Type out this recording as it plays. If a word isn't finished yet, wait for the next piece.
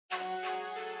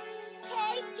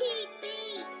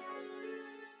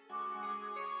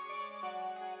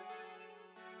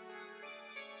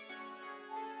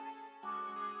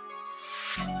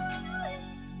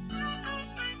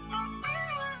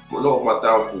a lot of my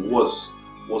downfall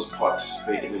was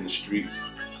participating in the streets,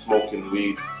 smoking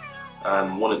weed,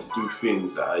 and wanting to do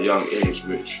things at a young age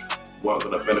which weren't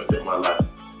going to benefit my life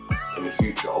in the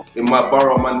future. In my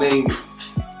borough, my name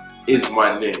is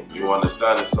my name. You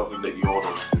understand? It's something that you hold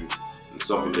on to. It's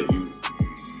something that you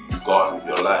guard with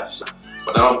your life.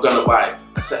 But then I'm going to buy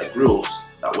a set of grills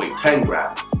that weigh 10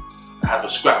 grams. I have a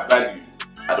scrap value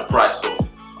at the price of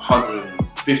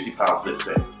 £150, let's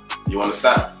say. You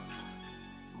understand?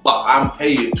 But I'm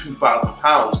paying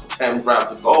 £2,000 for 10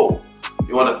 grams of gold.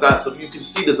 You understand? So you can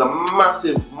see there's a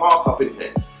massive markup in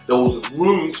here. There was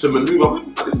room to maneuver.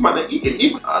 But this man ain't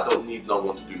eating. I don't need no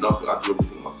one to do nothing. I do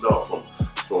everything myself,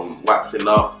 from waxing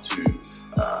up to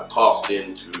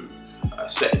casting to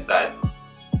setting down.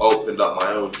 Opened up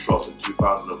my own shop in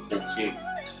 2014.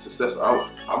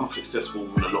 I'm successful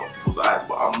in a lot of people's eyes,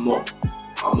 but I'm not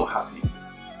happy.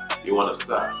 You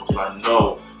understand? Because I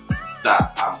know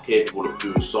that I'm capable of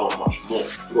doing so much more.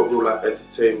 We've got Real Life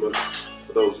Entertainment.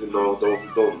 For those who know, those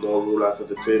who don't know, Real Life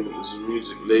Entertainment is a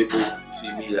music label. You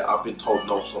see me, I've been told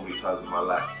no so many times in my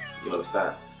life. You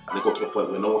understand? And it got to the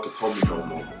point where no one can tell me no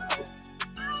more.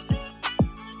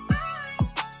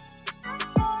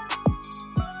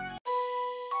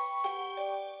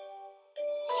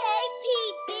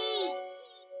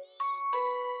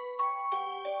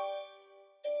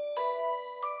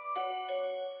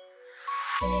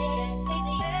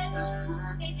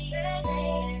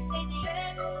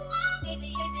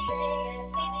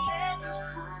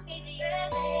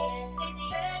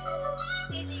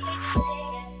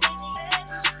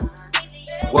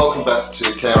 Welcome back to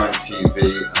KRN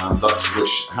TV. I'd like to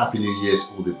wish Happy New Year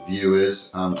to all the viewers.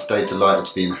 Today delighted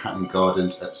to be in Hatton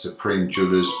Gardens at Supreme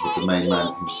Jewellers with the main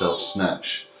man himself,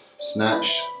 Snatch.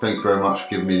 Snatch, thank you very much for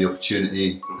giving me the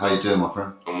opportunity. How you doing, my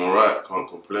friend? I'm alright, can't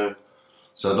complain.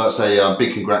 So I'd like to say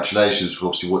big congratulations for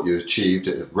obviously what you achieved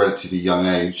at a relatively young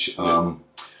age.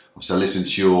 Obviously I listened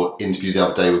to your interview the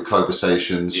other day with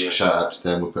Conversations. Shout out to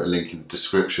them, we'll put a link in the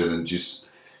description. And you've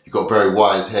got a very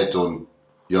wise head on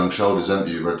young shoulders, haven't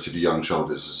you? Relatively young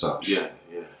shoulders as such. Yeah.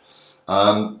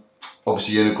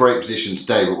 Obviously you're in a great position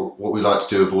today, but what we like to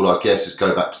do with all our guests is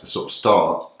go back to the sort of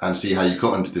start and see how you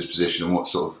got into this position and what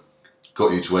sort of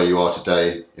got you to where you are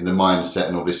today in the mindset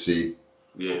and obviously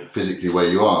physically where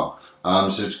you are.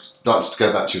 So I'd like to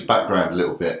go back to your background a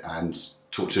little bit and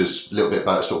talk to us a little bit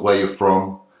about sort of where you're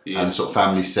from and sort of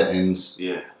family settings.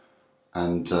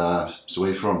 And so where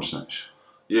are you from, Snatch?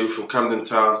 Yeah, we're from Camden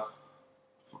Town.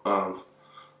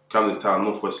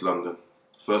 North West London.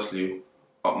 Firstly,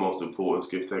 utmost importance,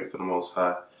 give thanks to the Most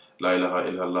High. La ilaha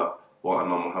illallah wa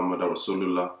anna Muhammadan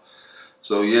Rasulullah.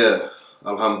 So yeah,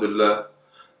 alhamdulillah,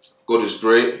 God is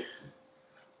great.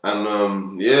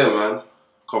 And yeah, man,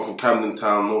 come from Camden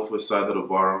Town, northwest side of the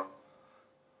borough.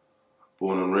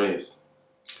 Born and raised.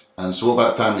 And so what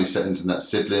about family settings and that,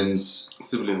 siblings?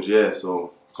 Siblings, yeah.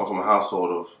 So come from a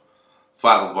household of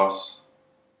 5 of us.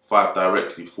 5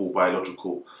 directly, 4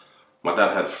 biological. My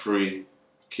dad had 3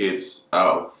 kids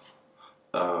out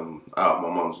of my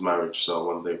mum's marriage. So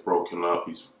when they've broken up,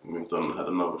 he's moved on and had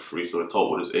another 3. So in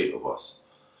total, there's 8 of us.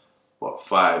 But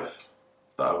 5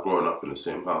 that I've grown up in the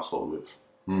same household with.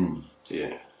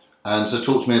 Yeah. And so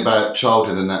talk to me about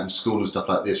childhood and that in school and stuff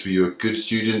like this. Were you a good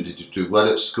student? Did you do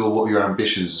well at school? What were your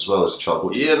ambitions as well as a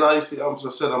child? You see, as I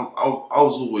said, I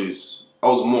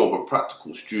was more of a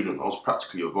practical student. I was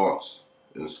practically advanced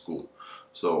in school.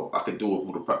 So I could deal with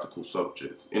all the practical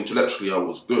subjects. Intellectually, I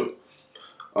was good.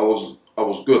 I was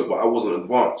good, but I wasn't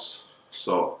advanced.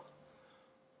 So,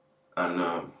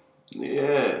 and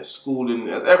yeah, schooling,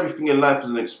 everything in life is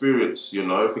an experience. You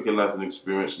know, everything in life is an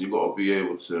experience. And you got to be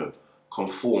able to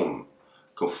conform,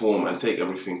 and take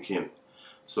everything in.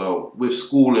 So with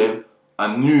schooling,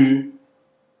 I knew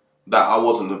that I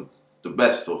wasn't the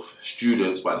best of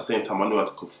students, but at the same time, I knew how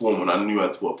to conform and I knew how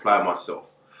to apply myself.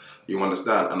 You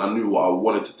understand? And I knew what I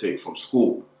wanted to take from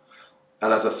school.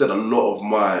 And as I said, a lot of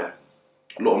my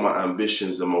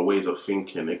ambitions and my ways of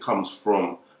thinking, it comes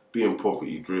from being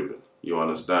poverty driven. You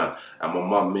understand? And my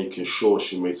mum making sure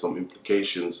she made some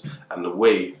implications and the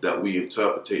way that we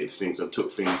interpreted things and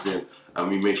took things in, and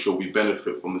we made sure we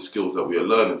benefit from the skills that we are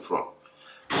learning from.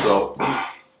 So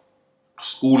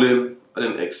schooling, I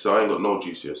didn't excel. I ain't got no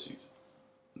GCSEs.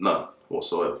 None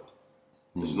whatsoever.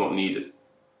 It's not needed.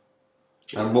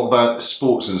 And what about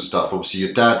sports and stuff? Obviously,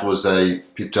 your dad was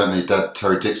people don't know, your dad,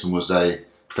 Terry Dixon, was a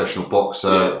professional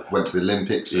boxer, went to the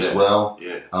Olympics as well.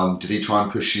 Did he try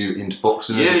and push you into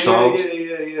boxing as a child?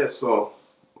 Yeah. So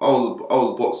I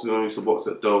was boxing. I used to box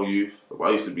at Dell Youth.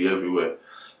 I used to be everywhere.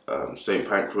 St.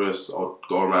 Pancras, I'd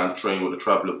go around training with the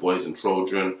Traveller Boys and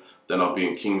Trojan. Then I'd be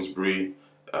in Kingsbury,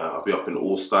 I'll be up in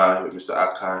All Star with Mr.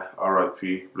 Akai,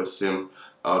 R.I.P. Bless him.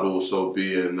 I'd also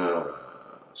be in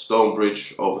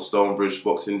Stonebridge, over Stonebridge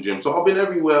boxing gym. So I've been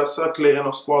everywhere, circulating.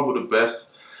 I've sparred with the best.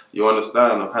 You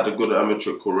understand? I've had a good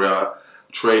amateur career,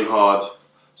 train hard.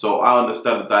 So I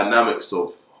understand the dynamics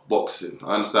of boxing.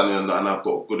 I understand it, and I've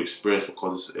got good experience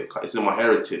because it's in my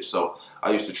heritage. So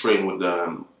I used to train with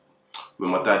when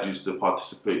my dad used to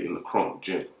participate in the Kronk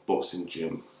gym, boxing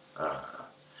gym.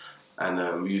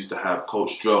 And we used to have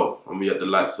Coach Joe, and we had the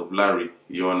likes of Larry,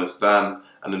 you understand?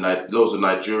 And then loads of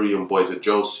Nigerian boys at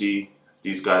Josie,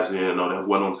 these guys here, you know, they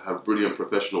went on to have brilliant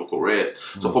professional careers.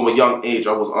 So from a young age,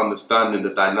 I was understanding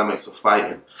the dynamics of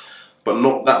fighting. But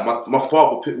not that, my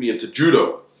father put me into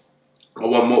judo. I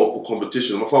won multiple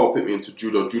competitions. My father put me into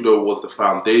judo. Judo was the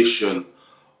foundation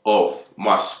of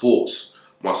my sports.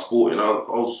 My sporting, I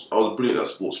was brilliant at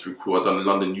sports through crew. I'd done the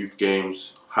London Youth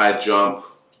Games, high jump,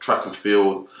 track and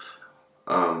field.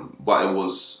 But it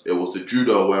was the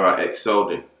judo where I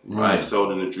excelled in. I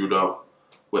excelled in the judo.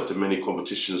 Went to many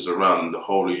competitions around the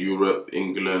whole of Europe,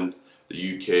 England,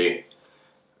 the UK,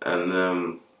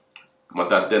 and my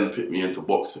dad then put me into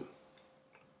boxing.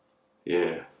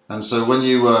 Yeah. And so when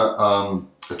you were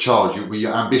a child, were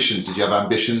your ambitions? Did you have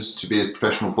ambitions to be a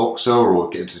professional boxer or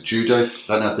get into the judo? I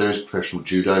don't know if there is professional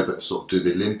judo, but sort of do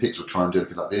the Olympics or try and do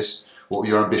anything like this. What were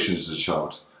your ambitions as a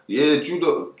child? Yeah,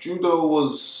 judo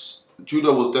was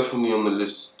definitely on the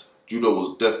list. Judo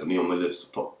was definitely on the list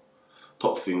of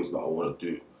top things that I want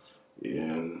to do. Yeah,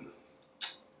 and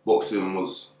boxing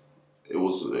was my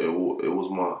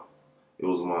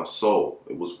soul.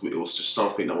 It was just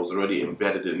something that was already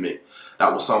embedded in me.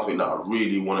 That was something that I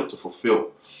really wanted to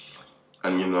fulfill.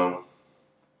 And you know,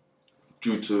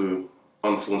 due to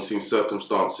unforeseen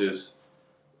circumstances,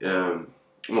 my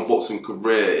boxing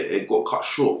career it got cut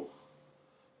short.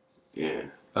 Yeah.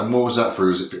 And what was that for?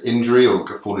 Was it for injury or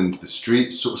falling into the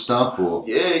streets sort of stuff, or?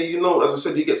 Yeah, you know, as I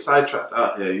said, you get sidetracked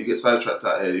out here. You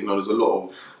know, there's a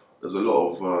lot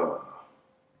of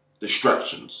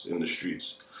distractions in the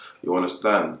streets. You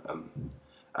understand,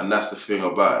 and that's the thing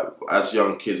about it. As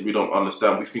young kids, we don't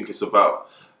understand. We think it's about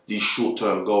these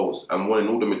short-term goals and wanting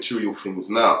all the material things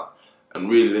now. And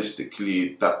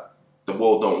realistically, that the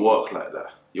world don't work like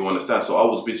that. You understand? So I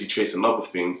was busy chasing other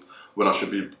things when I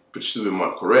should be pursuing my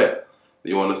career.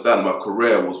 You understand? My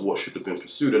career was what should have been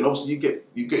pursued, and also you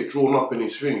get drawn up in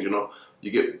these things. You know,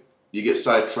 you get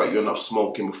sidetracked. You end up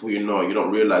smoking before you know it. You don't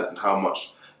realize how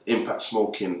much impact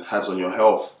smoking has on your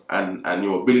health and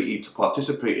your ability to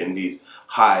participate in these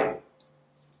high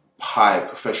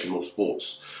professional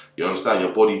sports. You understand?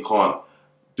 Your body can't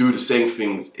do the same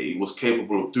things it was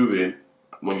capable of doing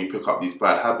when you pick up these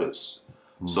bad habits.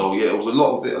 So yeah, it was a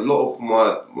lot of it. A lot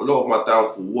of my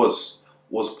downfall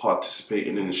was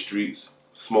participating in the streets,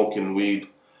 smoking weed,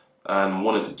 and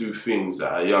wanting to do things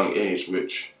at a young age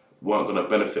which weren't going to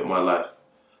benefit my life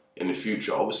in the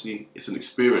future. Obviously, it's an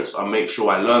experience. I make sure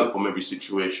I learn from every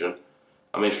situation.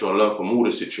 I make sure I learn from all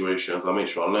the situations. I make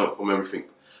sure I learn from everything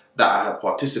that I have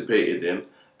participated in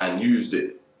and used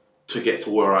it to get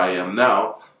to where I am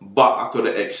now. But I could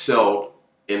have excelled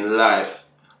in life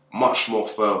much more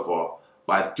further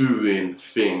by doing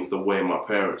things the way my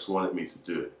parents wanted me to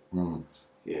do it.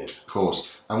 Yeah. Of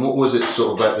course. And what was it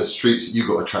sort of about the streets that you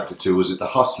got attracted to? Was it the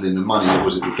hustling, the money, or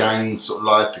was it the gang sort of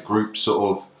life, the group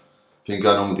sort of thing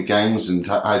going on with the gangs? And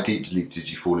how deeply did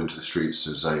you fall into the streets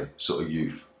as a sort of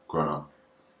youth growing up?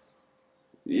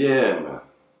 Yeah, man.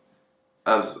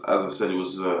 As I said, it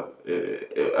was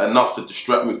enough to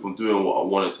distract me from doing what I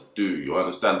wanted to do. You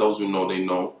understand? Those who know, they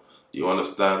know. You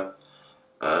understand?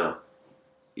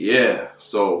 Yeah.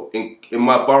 So in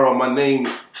my borough, my name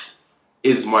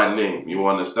is my name. You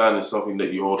understand? It's something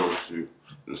that you hold on to,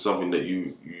 and something that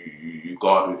you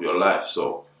guard with your life.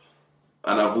 So,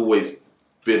 and I've always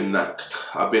been that.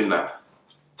 I've been that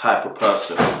type of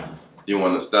person. You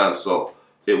understand? So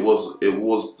it was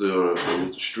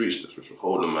the streets that were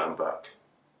holding man back.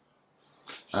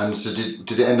 And so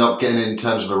did it end up getting in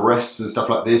terms of arrests and stuff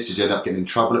like this? Did you end up getting in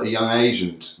trouble at a young age?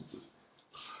 And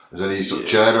was there any sort of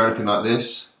jail or anything like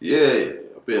this? Yeah.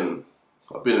 I've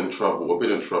been in trouble. I've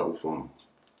been in trouble from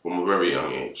a very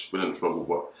young age. Been in trouble,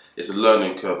 but it's a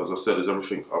learning curve. As I said, it's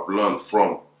everything I've learned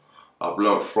from. I've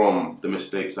learned from the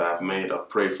mistakes I have made. I've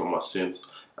prayed for my sins,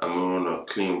 and we're on a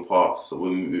clean path. So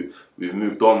we've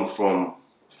moved on from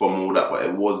all that. But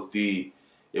it was the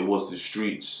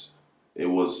streets. It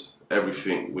was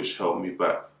everything which held me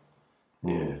back.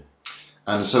 Yeah.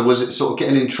 And so was it sort of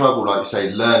getting in trouble, like you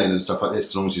say, learning and stuff like this,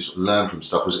 as long as you sort of learn from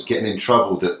stuff, was it getting in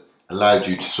trouble that allowed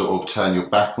you to sort of turn your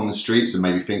back on the streets and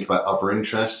maybe think about other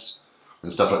interests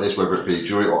and stuff like this, whether it be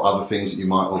jewelry or other things that you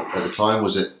might have at the time?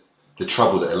 Was it the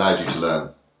trouble that allowed you to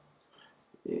learn?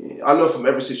 I learn from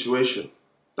every situation.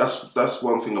 That's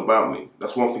one thing about me.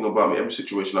 That's one thing about me. Every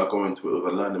situation I go into it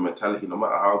with a learning mentality, no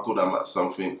matter how good I'm at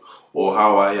something or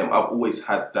how I am. I've always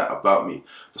had that about me.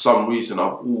 For some reason,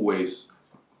 I've always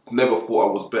never thought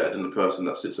I was better than the person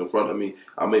that sits in front of me.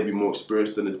 I may be more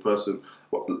experienced than this person,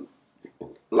 but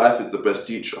life is the best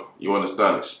teacher. You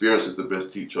understand? Experience is the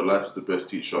best teacher. Life is the best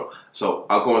teacher. So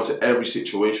I go into every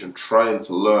situation trying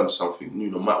to learn something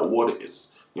new, no matter what it is.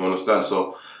 You understand?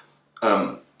 So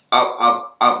I've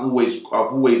always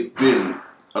been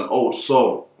an old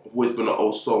soul. I've always been an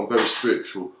old soul. I'm very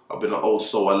spiritual. I've been an old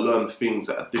soul. I learn things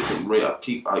at a different rate.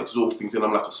 I absorb things in.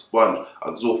 I'm like a sponge. I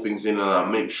absorb things in and I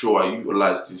make sure I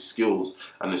utilize these skills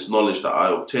and this knowledge that I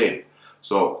obtain.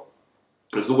 So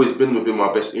it's always been within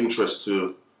my best interest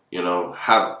to, you know,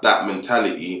 have that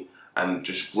mentality and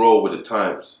just grow with the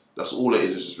times. That's all it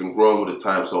is. It's just been growing with the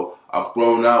times. So I've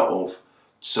grown out of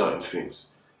certain things.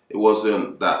 It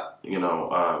wasn't that, you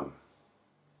know,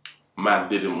 man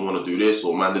didn't want to do this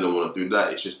or man didn't want to do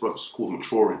that. It's just, bro, it's called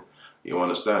maturing. You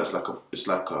understand? It's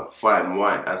like a fine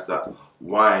wine. As that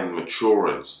wine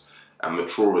matures and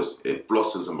matures, it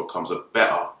blossoms and becomes a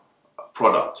better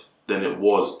product than it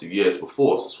was the years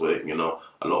before. So that's where, you know,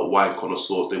 a lot of wine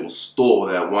connoisseurs, they will store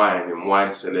their wine in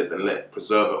wine cellars and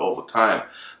preserve it over time,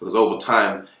 because over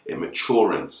time it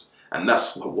matures. And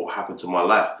that's what happened to my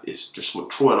life. It's just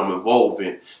maturing. I'm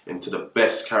evolving into the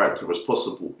best character as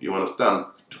possible. You understand?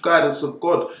 The guidance of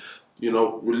God. You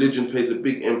know, religion plays a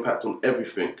big impact on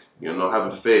everything. You know,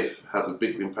 having faith has a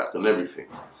big impact on everything.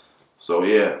 So,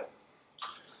 yeah.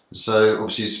 So,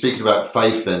 obviously, speaking about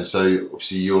faith then, so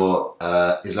obviously you're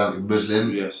Islamic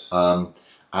Muslim. Yes. And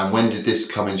when did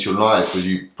this come into your life? Was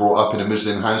you brought up in a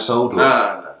Muslim household? Or?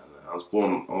 Nah. I was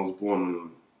born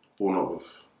up with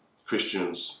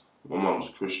Christians. My mum was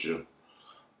Christian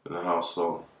in the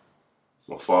household.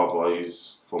 My father,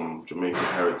 he's from Jamaican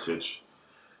heritage.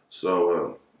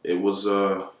 So it was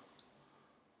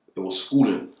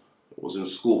schooling. It was in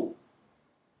school.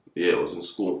 Yeah, it was in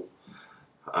school.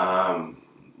 A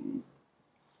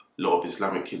lot of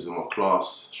Islamic kids in my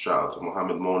class. Shout out to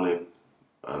Muhammad Molin,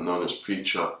 known as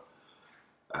Preacher.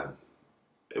 And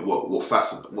what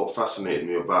fascinated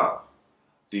me about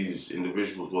these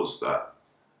individuals was that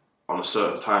on a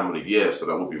certain time of the year, so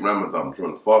that would be Ramadan,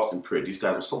 during the fasting period, these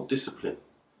guys were so disciplined.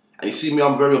 And you see me,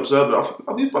 I'm very observant.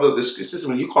 I think, you brother, this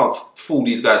discipline, you can't fool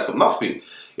these guys for nothing.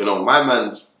 You know, my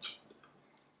man's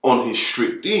on his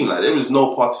strict deen. Like, there is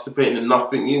no participating in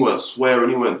nothing. He weren't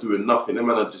swearing, he weren't doing nothing. Them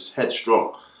man are just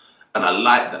headstrong. And I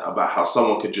like that about how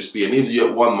someone could just be an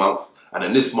idiot one month, and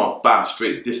then this month, bam,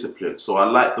 straight discipline. So I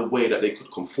like the way that they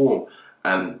could conform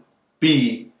and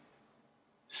be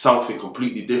something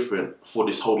completely different for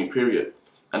this holy period.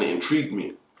 And it intrigued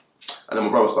me. And then my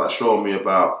brother started showing me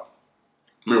about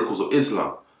miracles of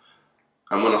Islam.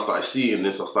 And when I started seeing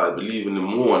this, I started believing them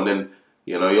more. And then,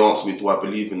 you know, he asked me, do I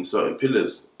believe in certain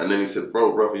pillars? And then he said,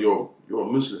 brother, you're a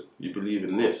Muslim. You believe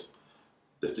in this.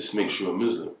 This makes you a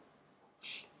Muslim.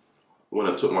 When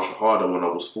I took my Shahada when I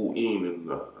was 14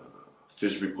 in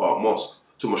Finsbury Park Mosque,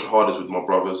 took my Shahadas with my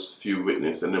brothers, few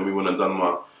witness, and then we went and done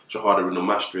my Shahada in the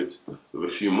masjid with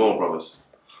a few more brothers.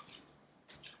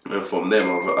 And from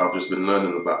them, I've just been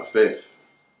learning about the faith.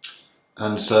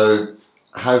 And so,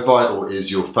 how vital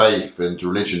is your faith and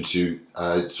religion to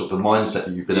sort of the mindset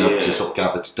that you've been able to sort of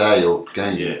gather today or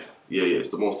gain? Yeah, it's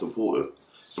the most important.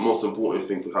 It's the most important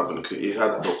thing to have in a you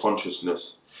have to have a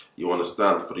consciousness. You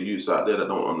understand? For the youths out there that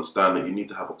don't understand it, you need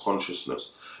to have a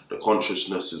consciousness. The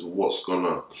consciousness is what's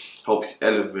gonna help you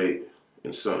elevate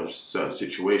in certain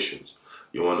situations.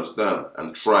 You understand?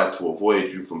 And try to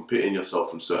avoid you from pitting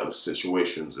yourself in certain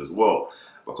situations as well.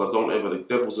 Because don't ever, the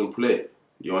devil's in play.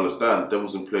 You understand?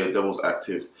 Devil's in play, devil's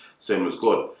active, same as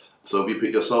God. So if you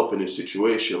put yourself in a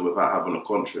situation without having a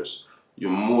conscience,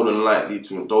 you're more than likely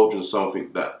to indulge in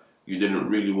something that you didn't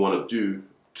really want to do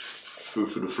through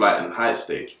the flight and height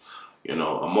stage. You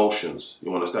know, emotions.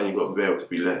 You understand? You've got to be able to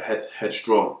be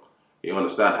headstrong. You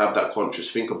understand? Have that conscience.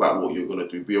 Think about what you're going to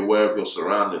do. Be aware of your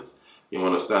surroundings. You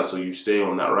understand? So you stay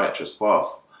on that righteous path.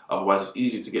 Otherwise, it's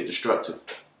easy to get distracted.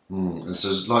 And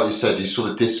so, like you said, you saw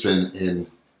the discipline in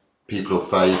people of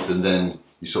faith, and then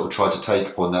you sort of tried to take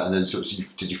upon that. And then, sort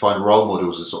of, did you find role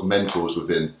models and sort of mentors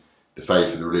within the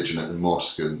faith and the religion at the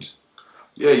mosque? And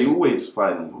yeah, you always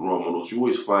find role models. You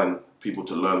always find people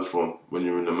to learn from when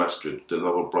you're in the masjid. There's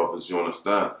other brothers. You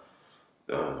understand?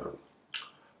 And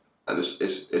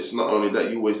it's not only that.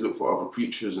 You always look for other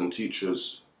preachers and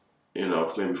teachers. You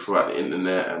know, maybe throughout the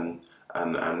internet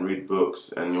and read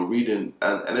books, and you're reading,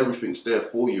 and everything's there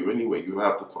for you anyway. You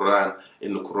have the Quran.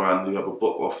 In the Quran, you have a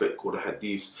book of it called the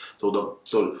Hadiths. So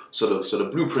the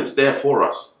blueprint's there for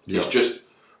us. Yeah. It's just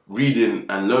reading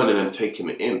and learning and taking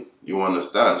it in. You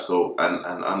understand? So and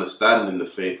understanding the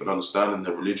faith and understanding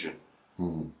the religion.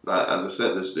 Like, as I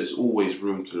said, there's always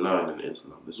room to learn in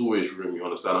Islam. There's always room. You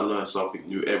understand? I learn something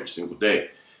new every single day.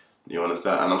 You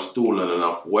understand? And I'm still learning.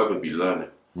 I'll forever be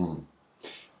learning.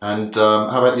 And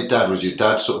how about your dad? Was your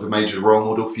dad sort of a major role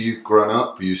model for you growing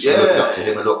up? Were you sort of looking up to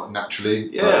him a lot naturally?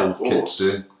 Yeah, like all kids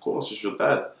do? Of course, it's your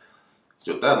dad. It's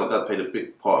your dad. My dad played a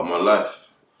big part in my life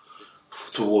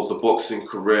towards the boxing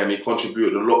career, and he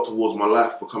contributed a lot towards my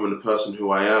life becoming the person who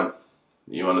I am.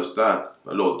 You understand?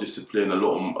 A lot of discipline, a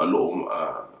lot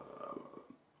of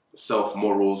self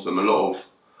morals, and a lot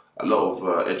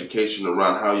of education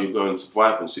around how you're going to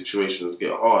survive when situations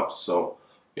get hard. So,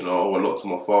 you know, I owe a lot to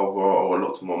my father, I owe a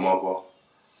lot to my mother.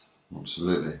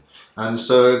 Absolutely. And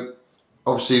so,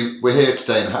 obviously, we're here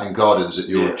today in Hatton Gardens at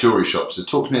your jewellery shop. So,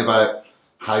 talk to me about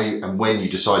how you and when you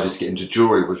decided to get into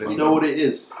jewellery. Was it? You know what it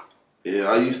is? Yeah,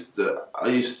 I used to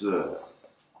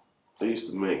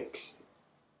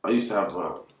have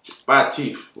bad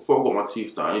teeth. Before I got my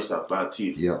teeth done, I used to have bad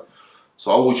teeth. Yeah. So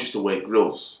I always used to wear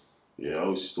grills. Yeah, I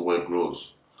always used to wear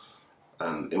grills.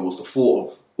 And it was the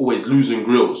thought of always losing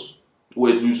grills.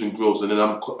 And then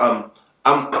I'm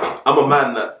a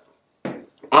man that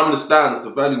understands the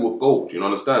value of gold, you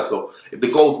understand? So if the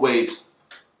gold weighs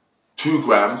 2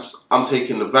 grams, I'm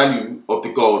taking the value of the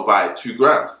gold by 2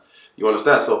 grams. You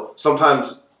understand? So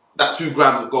sometimes that 2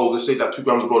 grams of gold, let's say that 2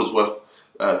 grams of gold is worth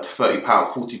 £30,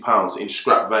 £40 in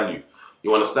scrap value.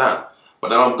 You understand? But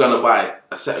then I'm gonna buy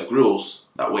a set of grills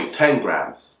that weigh 10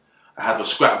 grams. I have a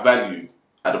scrap value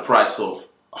at the price of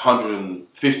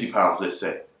 £150, let's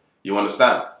say. You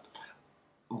understand?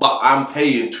 But I'm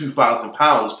paying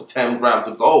 £2,000 for 10 grams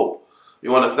of gold.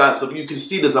 You understand? So you can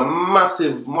see there's a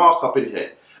massive markup in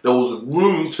here. There was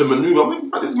room to maneuver. I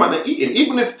mean, this man are eating.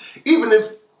 Even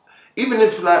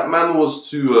if like man was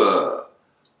to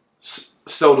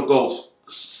sell the gold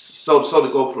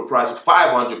for the price of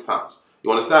 £500,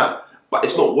 you understand? But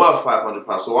it's not worth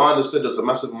 £500. So I understood there's a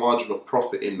massive margin of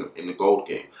profit in the gold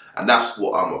game, and that's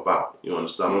what I'm about. You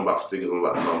understand? I'm about figures, I'm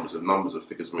about numbers, and numbers and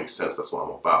figures make sense. That's what I'm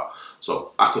about.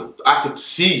 So I could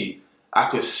see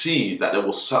that there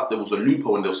was a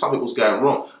loophole and something was going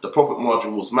wrong. The profit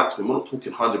margin was maximum. We're not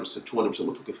talking 100%, 200%.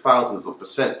 We're talking thousands of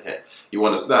percent here. You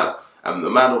understand? And the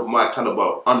man of my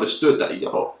caliber understood that,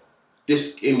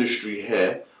 this industry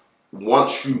here,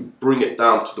 once you bring it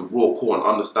down to the raw core and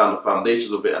understand the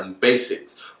foundations of it and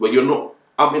basics, where you're not,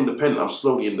 I'm independent, I'm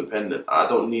slowly independent. I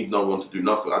don't need no one to do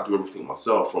nothing. I do everything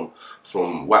myself,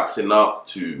 from waxing up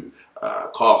to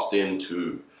casting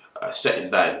to setting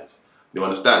diamonds. You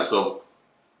understand? So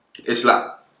it's like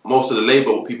most of the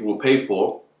labor what people will pay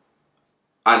for,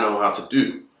 I know how to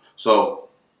do. So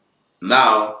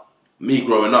now, me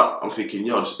growing up, I'm thinking,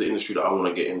 this is the industry that I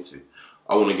want to get into.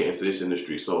 I want to get into this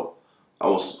industry. So I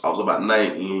was about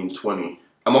 19, 20.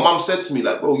 And my mum said to me,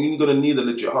 like, bro, you're going to need a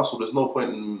legit hustle. There's no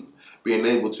point in being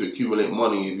able to accumulate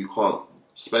money if you can't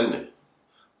spend it.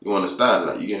 You understand?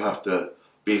 Like, you're going to have to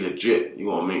be legit. You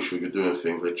got to make sure you're doing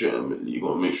things legitimately. You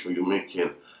got to make sure you're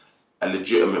making a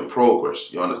legitimate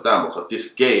progress. You understand? Because this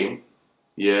game,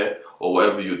 or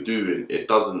whatever you're doing, it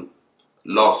doesn't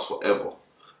last forever.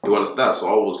 You understand? So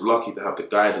I was lucky to have the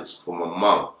guidance from my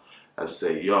mum and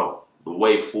say, the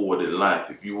way forward in life,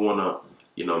 if you want to,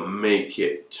 make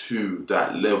it to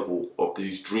that level of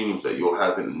these dreams that you're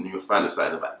having and you're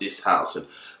fantasizing about this house and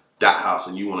that house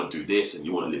and you want to do this and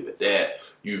you want to live it there,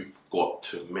 you've got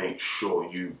to make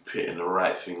sure you putting the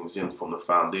right things in from the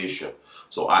foundation.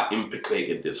 So I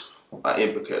implicated this. I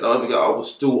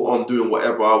was still on doing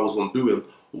whatever I was on doing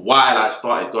while I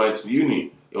started going to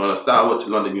uni. You understand? I went to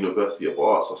London University of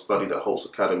Arts. I studied at Holt's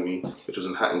Academy, which was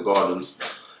in Hatton Gardens.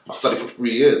 I studied for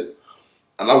 3 years.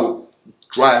 And I would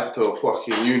drive to a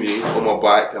fucking uni on my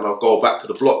bike and I'll go back to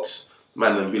the blocks,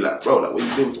 man, and be like, bro, like, where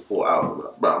you been for 4 hours? I'm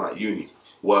like, bro, I'm at uni,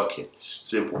 working.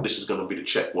 Simple. This is going to be the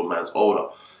check when man's older.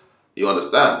 You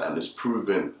understand? And it's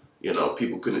proven,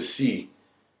 people couldn't see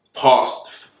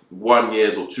past 1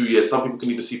 year or 2 years. Some people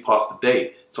couldn't even see past the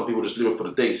day. Some people just living for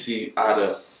the day. See,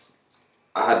 I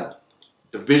had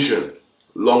the vision,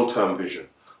 long-term vision.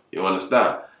 You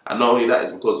understand? And not only that,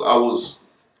 is because I was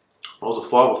a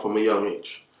father from a young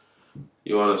age.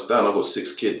 You understand? I've got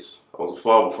 6 kids. I was a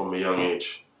father from a young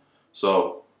age.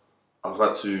 So I've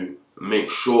had to make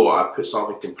sure I put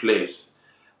something in place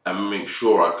and make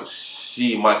sure I could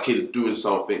see my kids doing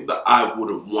something that I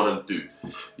wouldn't want to do.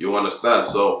 You understand?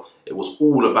 So it was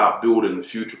all about building the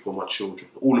future for my children.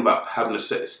 All about having a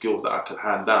set of skills that I could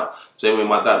hand down. Same way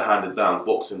my dad handed down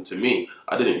boxing to me,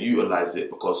 I didn't utilize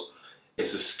it because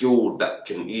it's a skill that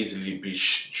can easily be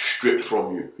stripped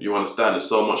from you. You understand? There's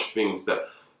so much things that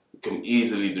can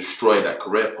easily destroy that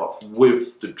career path.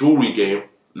 With the jewelry game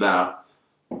now,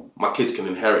 my kids can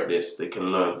inherit this, they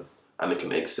can learn, and they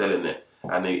can excel in it.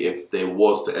 And if there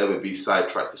was to ever be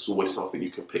sidetracked, it's always something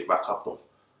you can pick back up on.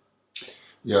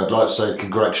 Yeah, I'd like to say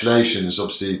congratulations,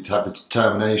 obviously, to have the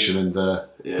determination and the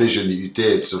vision that you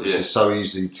did. Obviously, it's so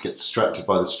easy to get distracted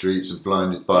by the streets and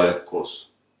blinded by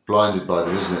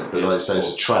them, isn't it? But like I say,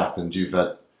 it's a trap, and you've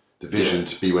had the vision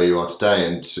to be where you are today,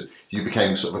 and you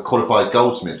became sort of a qualified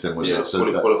goldsmith then, was it? So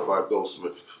qualified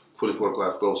goldsmith,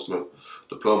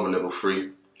 diploma level 3.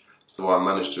 So I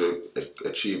managed to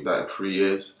achieve that in 3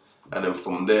 years. And then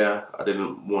from there, I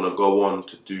didn't want to go on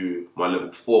to do my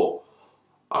level 4.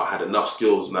 I had enough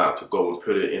skills now to go and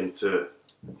put it into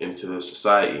the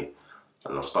society.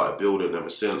 And I've started building ever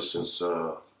since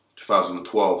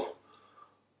 2012,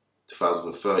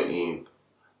 2013.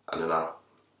 And then I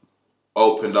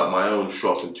opened up my own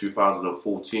shop in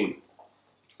 2014.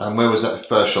 And where was that the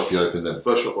first shop you opened then? The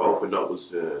first shop I opened up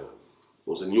was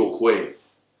in York Way,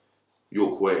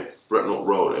 Bretnott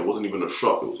Road. It wasn't even a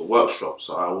shop, it was a workshop.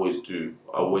 So I always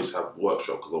have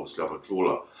workshop because obviously I'm a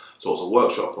jeweler. So it was a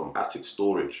workshop from attic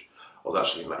storage. I was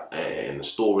actually in the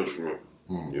storage room,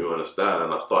 you understand?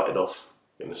 And I started off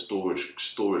in the storage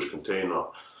container.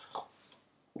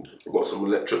 Got some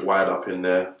electric wired up in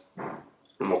there.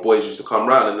 And my boys used to come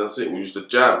round and that's it. We used to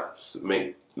jam, just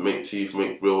make teeth,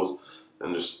 make grills,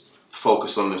 and just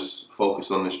focus on this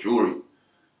jewellery.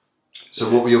 So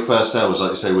what were your first sales?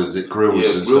 Like you say, was it grills?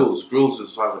 Yeah, grills. Grills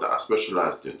is something that I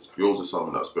specialised in. Grills is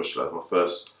something that I specialised. My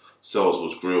first sales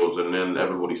was grills, and then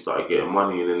everybody started getting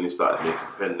money, and then they started making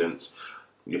pendants.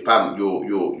 Your family,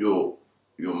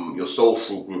 your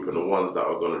social group, and the ones that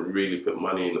are going to really put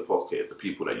money in the pocket is the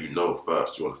people that you know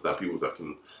first. You understand, people that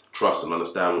can trust and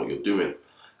understand what you're doing.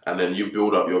 And then you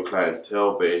build up your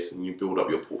clientele base and you build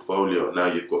up your portfolio. Now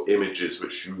you've got images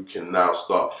which you can now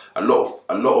start. A lot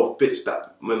of bits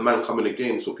that when man come in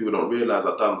again, so people don't realise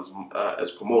I've done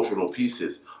as promotional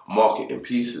pieces, marketing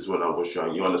pieces when I was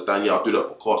young. You understand? Yeah, I'll do that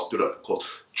for cost,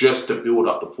 just to build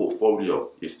up the portfolio.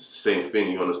 It's the same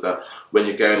thing, you understand? When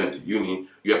you're going into uni,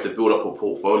 you have to build up a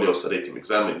portfolio so they can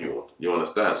examine you. You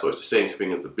understand? So it's the same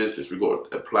thing as the business. We've got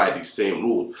to apply these same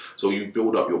rules. So you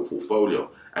build up your portfolio.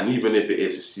 And even if it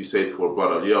is, you say to a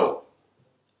brother, yo,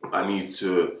 I need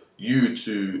you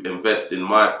to invest in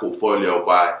my portfolio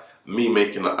by me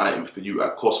making an item for you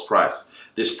at cost price.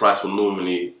 This price will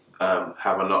normally have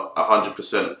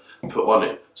 100% put on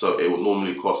it. So it would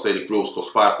normally cost, say the grills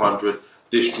cost 500.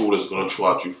 This jeweler is going to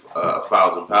charge you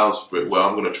 £1,000 for it. Well,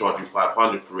 I'm going to charge you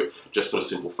 500 for it, just for the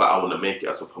simple fact I want to make it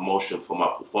as a promotion for my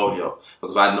portfolio.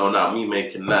 Because I know now, me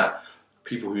making that,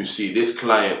 people who see this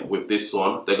client with this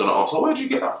on, they're going to ask, oh, where'd you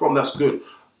get that from? That's good.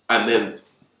 And then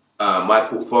my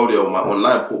portfolio, my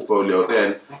online portfolio,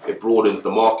 then it broadens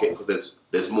the market because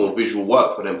there's more visual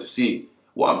work for them to see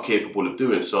what I'm capable of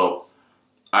doing. So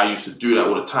I used to do that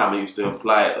all the time. I used to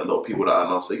imply it. A lot of people that I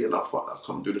know say, yeah, no, fuck, I'll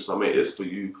come do this. I made this for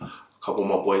you. A couple of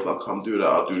my boys, I'll come do that.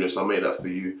 I'll do this. I made that for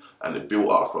you. And it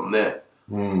built up from there.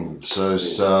 So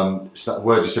it's that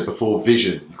word you said before,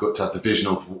 vision. You've got to have the vision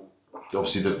of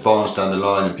obviously the advance down the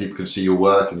line and people can see your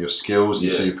work and your skills,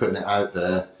 and so you're putting it out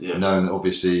there, knowing that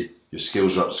obviously your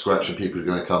skills are up to scratch and people are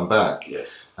going to come back.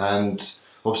 Yes. And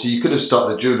obviously you could have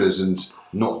started a jewellers and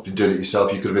not been doing it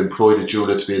yourself. You could have employed a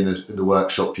jeweller to be in the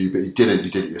workshop for you, but you didn't.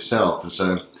 You did it yourself. And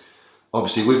so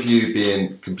obviously with you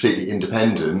being completely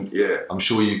independent, I'm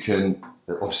sure you can.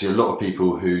 Obviously a lot of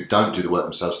people who don't do the work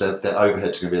themselves, their overheads are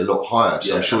going to be a lot higher.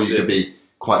 So I'm sure you could be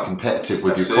quite competitive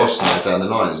with your costs now down the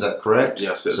line. Is that correct?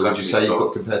 Yes, exactly. So would you say you've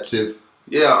got competitive?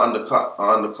 Yeah,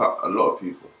 I undercut a lot of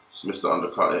people. It's Mr.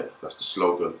 Undercut It. That's the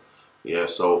slogan. Yeah,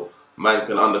 so man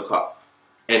can undercut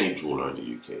any jeweller in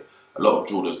the UK. A lot of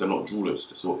jewellers, they're not jewellers.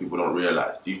 This is what people don't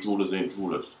realise. These jewellers ain't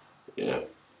jewellers. Yeah,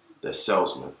 they're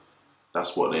salesmen.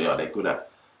 That's what they are. They're good at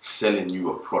selling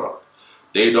you a product.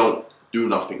 They don't do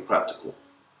nothing practical.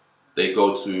 They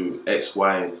go to X,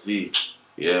 Y, and Z.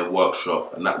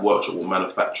 Workshop, and that workshop will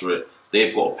manufacture it.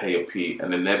 They've got to pay a P,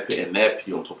 and then they're putting their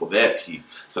P on top of their P.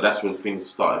 So that's when things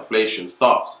start. Inflation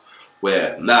starts.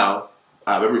 Where now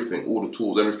I have everything, all the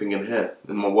tools, everything in here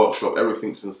in my workshop.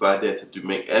 Everything's inside there to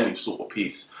make any sort of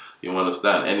piece. You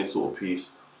understand? Any sort of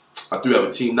piece. I do have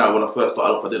a team now. When I first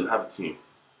started off, I didn't have a team.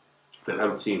 I didn't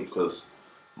have a team because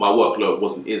my workload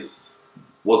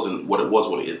wasn't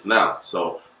what it is now.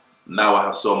 So now I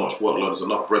have so much workload. There's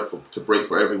enough bread to break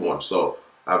for everyone. So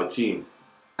I have a team,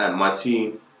 and my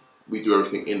team, we do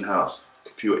everything in-house.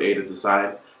 Computer-aided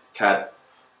design, CAD.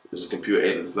 This is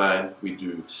computer-aided design. We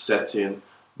do setting,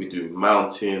 we do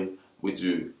mounting, we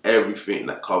do everything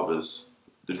that covers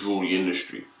the jewelry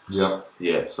industry. Yeah.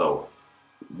 Yeah. So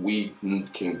we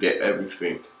can get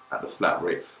everything at the flat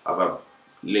rate. I've had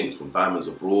links from Diamonds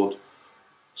Abroad,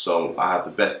 so I have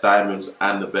the best diamonds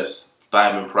and the best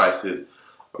diamond prices.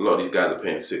 A lot of these guys are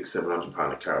paying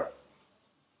 £600-700 a carat.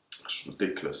 It's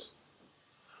ridiculous.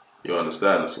 You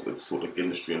understand? That's what the sort of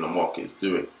industry and the market is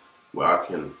doing, where I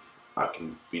can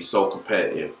be so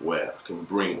competitive, where I can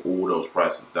bring all those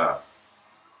prices down.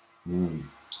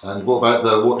 And what about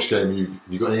the watch game?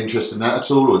 You got any interest in that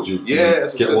at all, or do you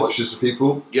get watches for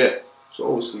people? Yeah. So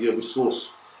obviously, we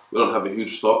source. We don't have a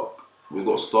huge stock. We've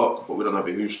got stock, but we don't have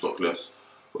a huge stock list.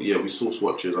 But yeah, we source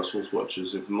watches. I source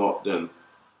watches. If not, then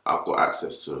I've got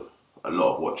access to a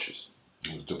lot of watches.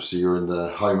 Obviously, you're in the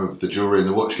home of the jewellery and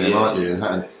the watch game, aren't you?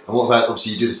 And what about,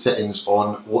 obviously, you do the settings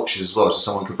on watches as well, so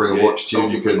someone can bring a watch to you.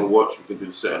 You can bring a watch. We can do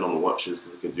the setting on the watches.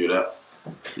 We can do that.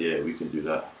 Yeah, we can do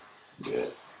that. Yeah.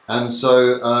 And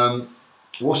so,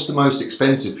 what's the most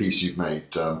expensive piece you've made?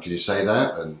 Can you say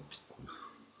that? And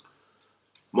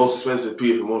most expensive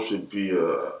piece for most would be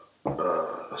a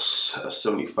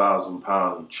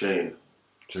 £70,000 chain.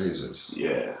 Jesus.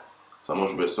 Yeah. So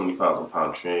most would be a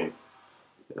 £70,000 chain.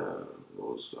 It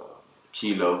was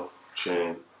kilo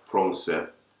chain, prong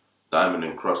set, diamond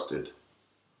encrusted.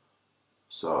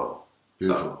 So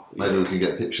beautiful. Maybe we can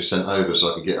get a picture sent over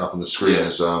so I can get up on the screen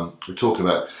as we're talking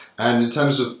about. And in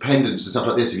terms of pendants and stuff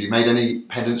like this, have you made any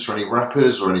pendants for any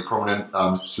rappers or any prominent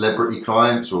celebrity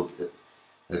clients, or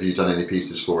have you done any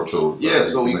pieces for at all? Yeah,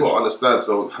 so you got to understand.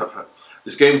 So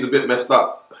this game's a bit messed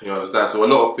up. You understand? So a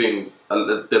lot of things.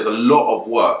 There's a lot of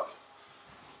work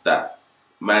that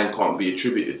man can't be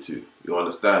attributed to. You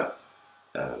understand?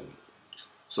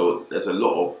 So there's a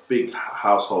lot of big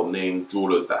household name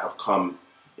jewelers that have come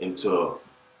into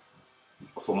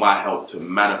for my help to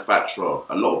manufacture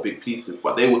a lot of big pieces,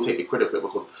 but they will take the credit for it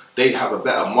because they have a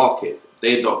better market.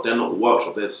 They're not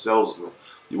workshop, they're salesmen.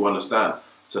 You understand?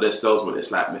 So they're salesmen.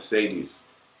 It's like Mercedes.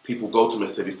 People go to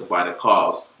Mercedes to buy their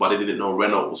cars, but they didn't know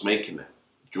Renault was making them.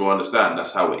 Do you understand?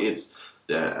 That's how it is.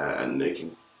 And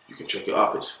you can check it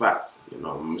up. It's fact. You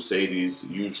know, Mercedes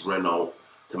use Renault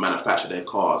to manufacture their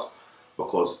cars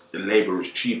because the labor is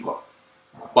cheaper.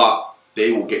 But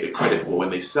they will get the credit for when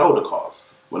they sell the cars,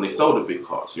 when they sell the big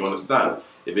cars. You understand?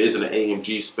 If it isn't an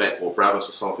AMG spec or Bravos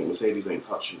or something, Mercedes ain't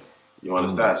touching it. You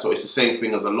understand? So it's the same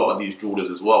thing as a lot of these jewelers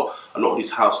as well. A lot of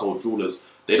these household jewelers,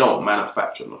 they don't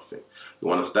manufacture nothing.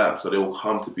 You understand? So they will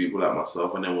come to people like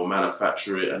myself and then we'll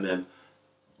manufacture it, and then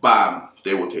bam,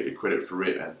 they will take the credit for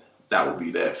it, and that will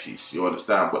be their piece. You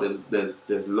understand? But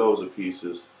there's loads of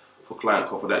pieces for client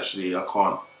confidentially. I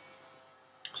can't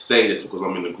say this because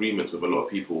I'm in agreements with a lot of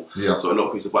people. Yeah. So a lot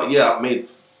of pieces. But yeah, I've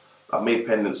made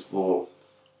pendants for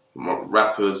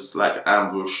rappers like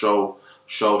Ambush, Show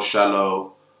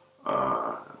Shallow,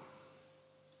 a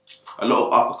lot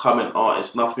of up and coming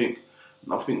artists. Nothing.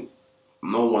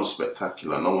 No one's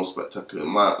spectacular. No one's spectacular.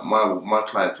 My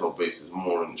clientele base is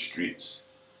more in the streets.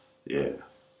 Yeah.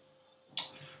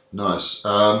 Nice.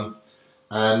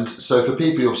 And so for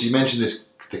people, obviously you mentioned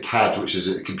the CAD, which is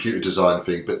a computer design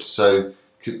thing, but so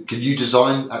can you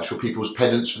design actual people's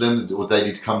pendants for them, or they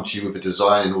need to come to you with a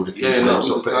design in order for you to then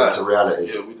sort of put it into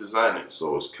reality? Yeah, we design it,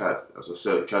 so it's CAD. As I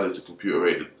said, CAD is a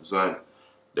computer-aided design.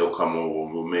 They'll come over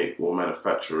and we'll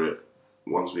manufacture it.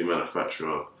 Once we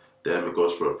manufacture, then it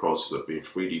goes through a process of being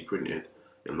 3D printed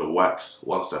in the wax.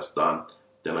 Once that's done,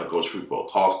 then it goes through for a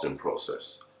casting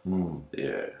process.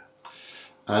 Yeah.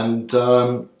 And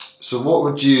so what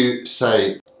would you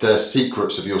say the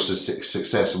secrets of your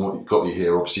success and what got you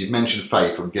here? Obviously you've mentioned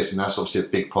faith. I'm guessing that's obviously a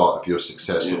big part of your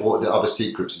success. Yeah. But what are the other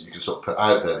secrets that you can sort of put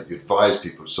out there that you advise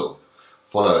people to sort of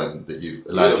follow and that you've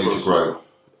allowed you to grow?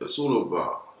 It's all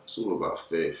about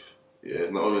faith. Yeah,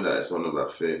 it's not only that, it's all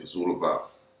about faith. It's all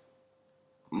about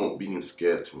not being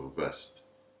scared to invest.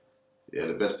 Yeah,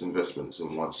 the best investment is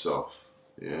in oneself.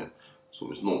 Yeah. So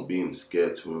it's not being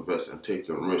scared to invest and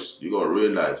taking risks. You gotta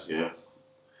realize, yeah,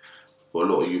 for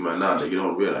a lot of you man now that you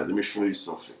don't realize, let me show you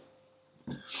something.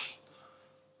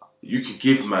 You could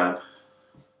give man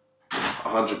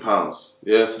 £100.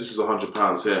 Yeah, so this is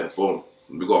 £100 here. Boom.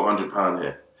 We got £100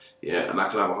 here. Yeah, and I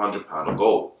can have £100 of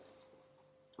gold.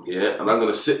 Yeah, and I'm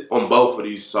gonna sit on both of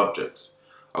these subjects.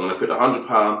 I'm gonna put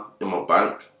 £100 in my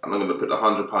bank, and I'm gonna put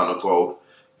 £100 of gold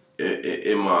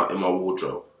in my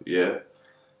wardrobe. Yeah.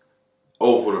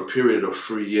 Over a period of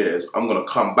 3 years, I'm going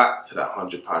to come back to that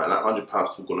 £100, and that £100 is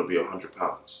still going to be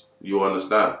 £100. You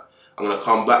understand? I'm going to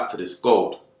come back to this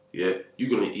gold. Yeah,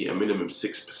 you're going to eat a minimum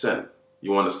 6%.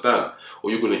 You understand? Or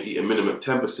you're going to eat a minimum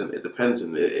 10%. It depends.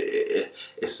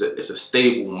 It's a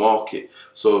stable market.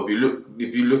 So if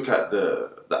you look at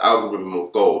the algorithm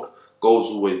of gold,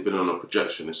 gold's always been on a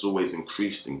projection. It's always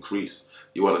increased.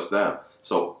 You understand?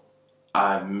 So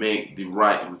I make the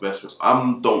right investments.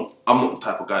 I'm not the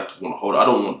type of guy to want to hold it. I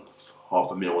don't want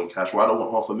 $500,000 in cash. Well, I don't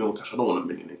want $500,000 in cash. I don't want $1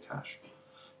 million in cash.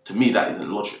 To me, that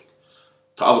isn't logic.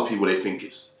 To other people, they think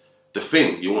it's the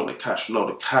thing. You want the cash. No,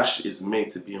 the cash is made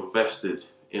to be invested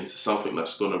into something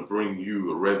that's going to bring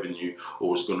you a revenue,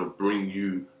 or it's going to bring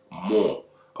you more.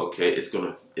 Okay, it's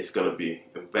gonna be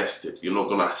invested. You're not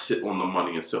gonna sit on the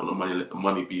money and sit on the money and let the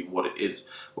money be what it is,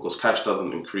 because cash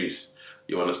doesn't increase.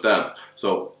 You understand?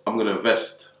 So I'm gonna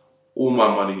invest all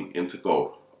my money into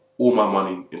gold, all my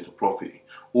money into property,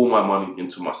 all my money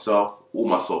into myself, all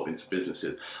myself into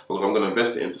businesses, because I'm gonna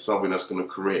invest it into something that's gonna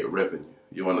create revenue.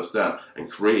 You understand?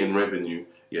 And creating revenue,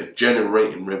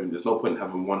 generating revenue. There's no point in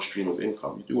having one stream of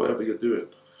income. You do whatever you're doing.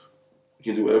 You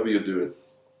can do whatever you're doing.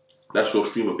 That's your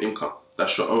stream of income.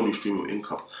 That's your only stream of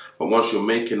income. But once you're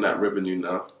making that revenue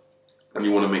now, and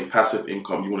you want to make passive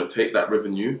income, you want to take that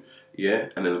revenue,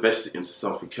 and invest it into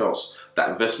something else. That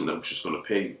investment that's just going to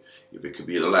pay you. If it could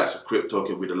be the likes of crypto, it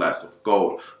could be the likes of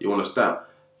gold. You understand?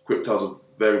 Crypto is a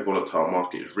very volatile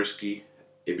market. It's risky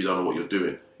if you don't know what you're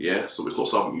doing. So it's not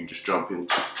something you just jump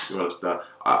into. You understand?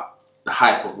 The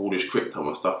hype of all this crypto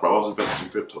and stuff, bro. I was investing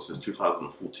in crypto since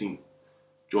 2014.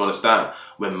 Do you understand?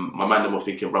 When my man were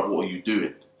thinking, bro, what are you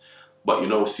doing?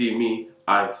 But see me,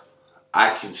 I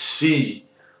can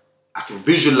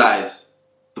visualize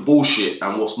the bullshit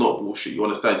and what's not bullshit. You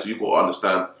understand? So you got to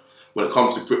understand, when it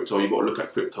comes to crypto, you got to look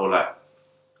at crypto like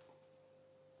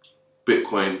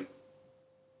Bitcoin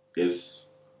is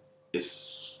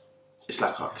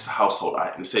like it's a household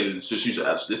item. Say, let's just use it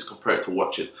as this, compare it to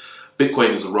watches. Bitcoin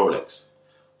is a Rolex.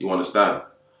 You understand?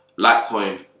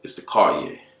 Litecoin is the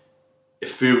Cartier.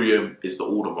 Ethereum is the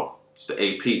Audemars. It's the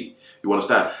AP. You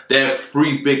understand? They're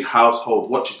 3 big household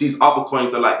watches. These other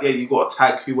coins are like, you got a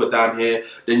Tag Heuer down here,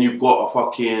 then you've got a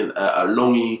fucking a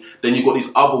Longy, then you've got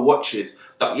these other watches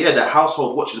that, they're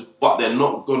household watches, but they're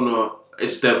not gonna,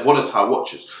 they're volatile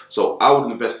watches. So I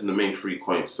would invest in the main 3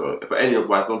 coins. So if any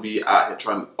advice, don't be out here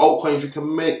trying altcoins. You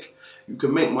can make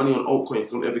money on altcoins.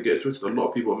 Don't ever get it twisted. A lot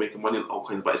of people are making money on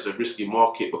altcoins, but it's a risky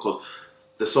market because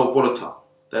they're so volatile.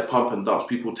 They're pump and dumps.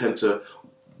 People tend to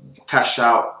cash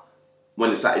out when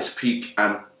it's at its peak,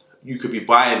 and you could be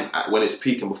buying when it's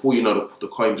peak, and before you know, the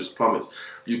coin just plummets.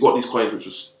 You've got these coins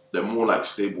which they're more like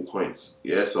stable coins.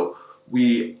 So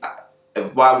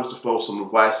if I was to throw some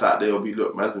advice out there, it would be,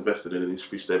 look, man's invested in these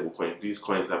 3 stable coins. These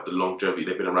coins have the longevity.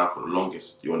 They've been around for the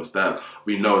longest. You understand?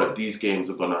 We know that these coins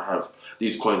are gonna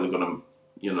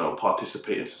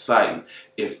participate in society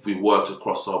if we were to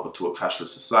cross over to a cashless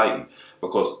society,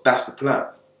 because that's the plan.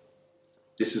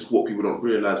 This is what people don't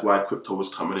realize, why crypto is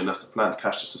coming in. That's the plan,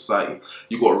 cashless society.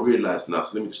 You got to realize now.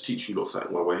 So let me just teach you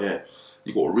something while we're here.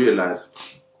 You got to realize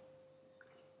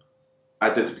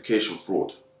identification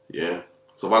fraud.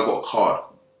 So if I got a card,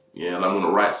 and I'm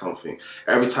gonna write something,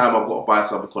 every time I've got to buy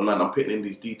something online, I'm putting in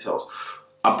these details.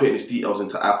 I'm putting these details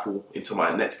into Apple, into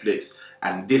my Netflix,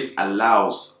 and this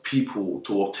allows people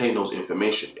to obtain those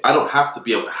information. I don't have to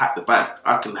be able to hack the bank.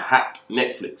 I can hack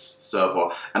Netflix server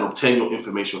and obtain your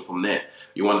information from there.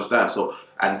 You understand? So,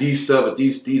 and these servers,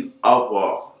 these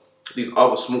other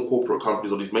small corporate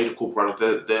companies or these major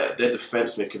corporations, their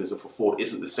defense mechanism for fraud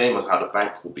isn't the same as how the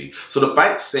bank will be. So the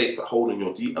bank's safe at holding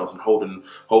your details and holding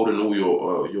all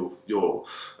your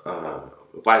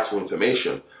vital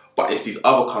information. But it's these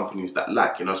other companies that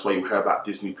lack. That's why you hear about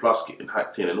Disney Plus getting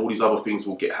hacked in, and all these other things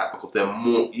will get hacked because they're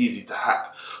more easy to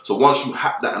hack. So once you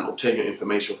hack that and obtain your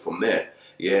information from there,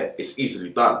 it's easily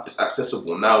done. It's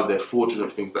accessible. Now there are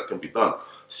fraudulent things that can be done.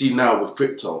 See, now with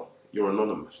crypto, you're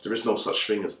anonymous. There is no such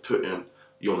thing as putting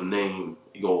your name,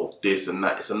 your this and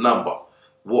that. It's a number.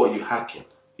 What are you hacking?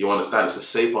 You understand? It's a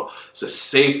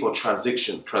safer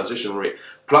transition rate.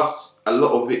 Plus, a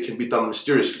lot of it can be done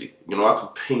mysteriously. I can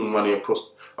ping money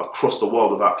across the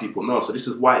world without people knowing. So this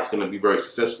is why it's going to be very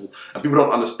successful. And people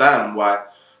don't understand why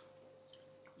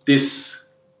this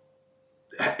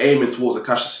aiming towards a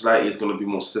cashless society is going to be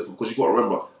more successful, because you've got to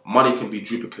remember, money can be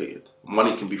duplicated.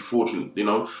 Money can be fraudulent.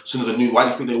 As soon as why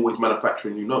do you think they're always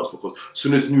manufacturing new notes? Because as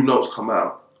soon as new notes come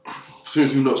out,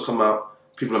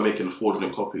 people are making a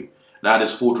fraudulent copy. Now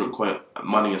there's fraudulent coin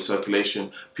money in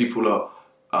circulation. People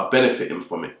are benefiting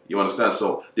from it. You understand?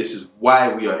 So this is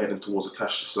why we are heading towards a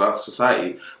cashless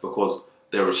society, because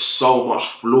there is so much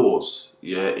flaws,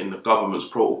 in the government's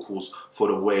protocols for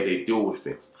the way they deal with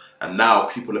things. And now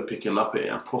people are picking up it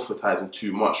and profitizing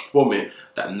too much from it,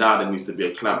 that now there needs to be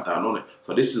a clampdown on it.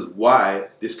 So this is why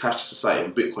this cashless society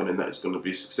and Bitcoin and that is going to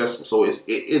be successful. So it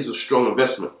is a strong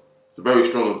investment. It's a very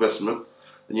strong investment.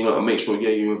 And you're going to make sure,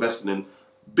 you're investing in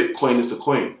Bitcoin is the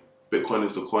coin. Bitcoin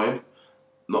is the coin.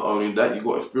 Not only that, you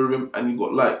got Ethereum and you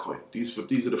got Litecoin. These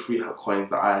are the 3 coins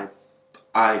that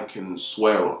I can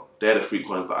swear on. They're the 3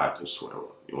 coins that I can swear on.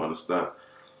 You understand?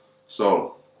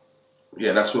 So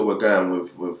yeah, that's where we're going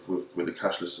with the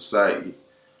cashless society.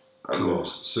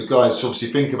 So guys, obviously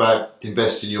think about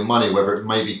investing your money, whether it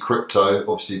may be crypto.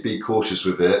 Obviously, be cautious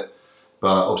with it,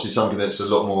 but obviously something that's a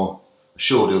lot more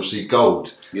assured. Obviously,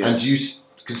 gold. Yeah. And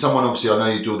can someone, obviously, I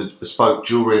know you do the bespoke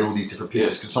jewellery and all these different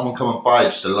pieces. Yeah. Can someone come and buy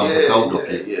just a lump of gold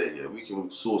off you? Yeah. We can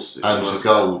source it. Ounce of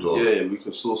gold, or we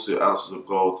can source it. Ounces of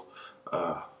gold,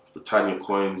 Britannia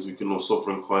coins. We can know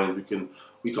sovereign coins.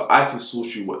 I can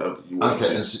source you whatever you want.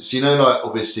 Okay, and so you know, like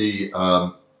obviously,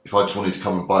 if I just wanted to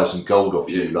come and buy some gold off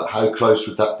you, like how close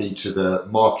would that be to the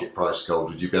market price gold?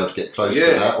 Would you be able to get close to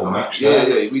that or match that?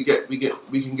 Yeah.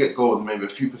 We can get gold maybe a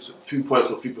few points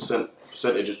or few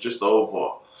percentages just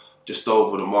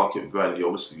over the market value.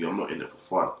 Obviously, I'm not in it for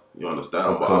fun. You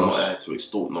understand? But I'm not here to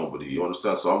extort nobody. You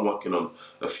understand? So I'm working on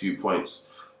a few points,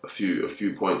 a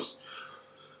few points.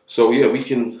 So yeah, we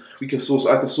can source.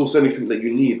 I can source anything that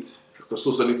you need. I can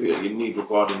source anything that you need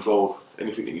regarding gold.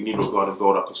 Anything that you need regarding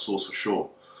gold, I can source for sure.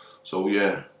 So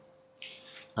yeah.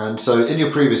 And so in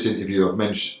your previous interview,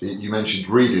 you mentioned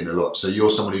reading a lot. So you're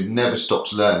someone who never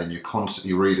stops learning. You're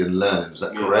constantly reading and learning. Is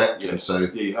that correct? Yeah. And so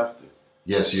you have to.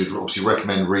 Yeah, so you'd obviously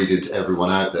recommend reading to everyone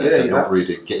out there. If they're not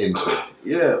reading, get into it.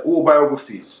 Yeah, all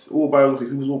biographies, people's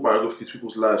biographies,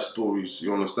 people's life stories.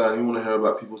 You understand? You want to hear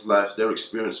about people's lives, their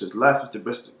experiences. Life is the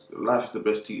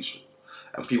best teacher,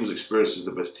 and people's experience is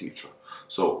the best teacher.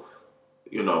 So,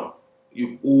 you know,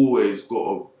 you've always got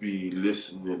to be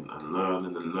listening and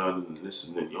learning and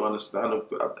listening. You understand?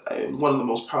 One of the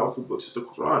most powerful books is the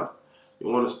Quran.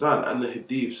 You understand? And the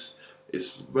Hadiths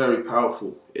is very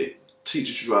powerful. It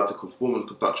teaches you how to conform and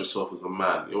conduct yourself as a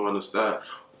man. You understand?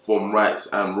 From rights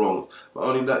and wrongs. But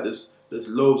only that, there's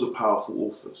loads of powerful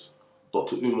authors.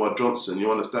 Dr. Umar Johnson,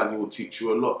 you understand? He will teach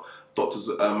you a lot. Dr.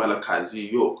 Malachi Z.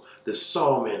 York. There's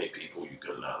so many people you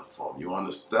can learn from. You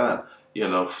understand? You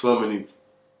know, so many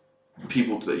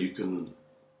people that you can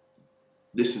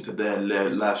listen to their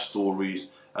life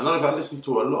stories. And I've listened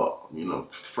to a lot. You know,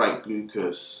 Frank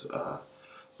Lucas,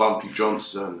 Bumpy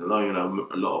Johnson. You know,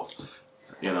 a lot of,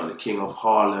 you know, the King of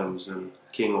Harlem's and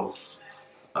King of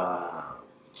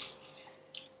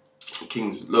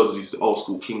Kings, loads of these old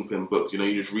school kingpin books. You know,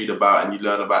 you just read about and you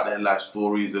learn about their life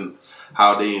stories and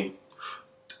how they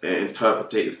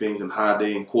interpreted things and how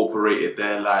they incorporated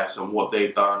their lives and what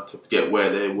they done to get where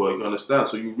they were. You understand?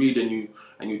 So you read and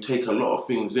you take a lot of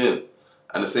things in, and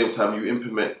at the same time you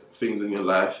implement things in your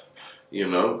life. You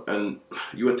know, and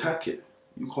you attack it.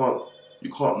 You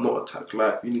can't not attack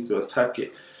life. You need to attack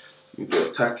it. You need to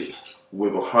attack it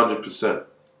with 100%.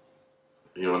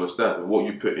 You understand? And what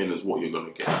you put in is what you're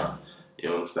gonna get out.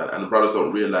 You understand? And the brothers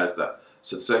don't realize that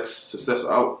success.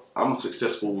 I'm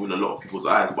successful in a lot of people's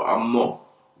eyes, but I'm not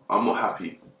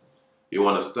happy. You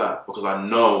understand? Because I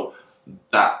know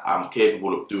that I'm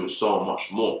capable of doing so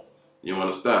much more. You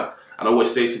understand? And I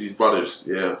always say to these brothers,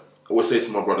 I always say to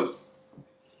my brothers,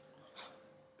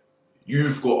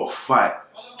 you've got to fight,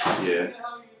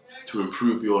 to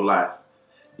improve your life.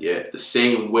 Yeah, the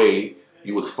same way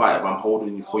you would fight if I'm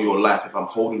holding you for your life, if I'm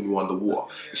holding you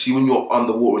underwater. You see, when you're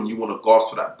underwater and you want to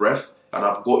gasp for that breath, and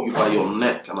I've got you by your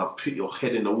neck and I've put your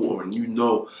head in the water and you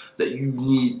know that you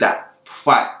need that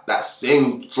fight, that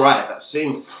same drive, that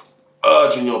same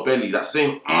urge in your belly, that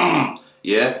same,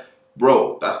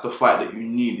 bro, that's the fight that you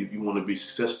need if you want to be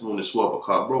successful in this world.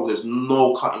 Because, bro, there's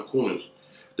no cutting corners.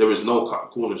 There is no cutting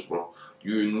corners, bro.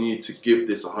 You need to give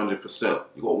this 100%.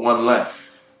 You got one life.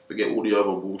 Forget all the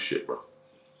other bullshit, bro.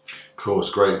 Of course,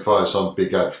 great advice. I'm a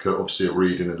big advocate, obviously, of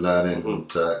reading and learning,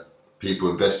 and people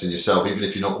invest in yourself. Even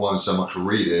if you're not one so much for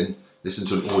reading, listen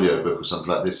to an audio book or something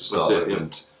like this to start with.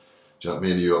 And do you know what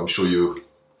I mean? I'm sure you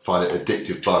find it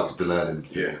addictive bug, the learning.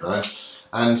 Yeah. Right?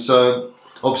 And so,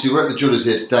 obviously, we're at the Jewellers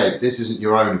here today, but this isn't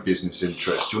your own business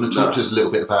interest. Do you want to talk to us a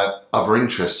little bit about other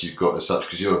interests you've got as such?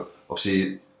 Because you're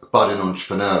obviously a budding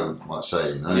entrepreneur, you might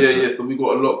say. You know? So we've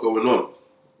got a lot going on.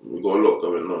 You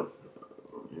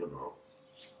know,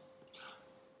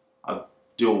 I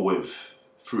deal with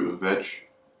fruit and veg.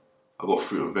 I've got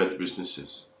fruit and veg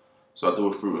businesses. So I deal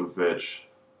with fruit and veg,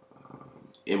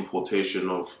 importation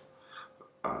of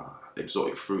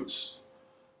exotic fruits,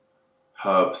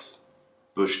 herbs,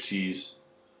 bush teas,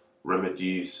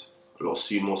 remedies, a lot of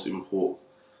sea moss import.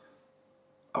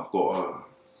 I'm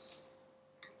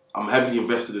heavily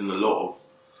invested in a lot of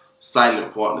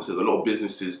silent partners. There's a lot of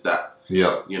businesses that,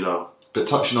 you know. But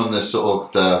touching on the sort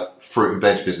of the fruit and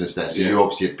veg business there, so you're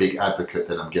obviously a big advocate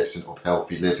then, I'm guessing, of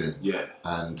healthy living. Yeah.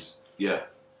 And yeah,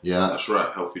 that's right,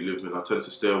 healthy living. I tend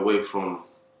to stay away from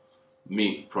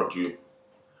meat produce.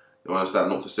 You understand?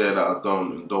 Not to say that I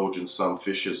don't indulge in some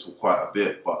fishes for quite a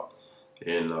bit, but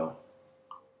in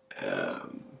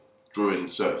during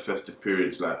certain festive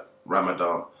periods like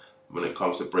Ramadan, when it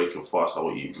comes to breaking fast, I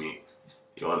will eat meat.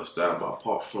 You understand? But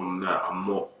apart from that,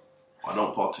 I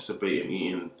don't participate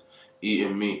in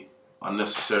eating meat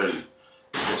unnecessarily.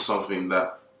 It's not something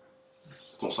that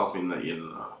you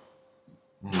know.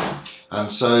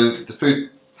 And so the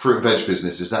fruit and veg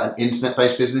business, is that an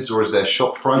internet-based business, or is there a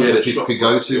shop front that people can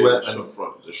go to? Yeah,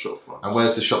 the shop front. And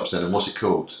where's the shop then, and what's it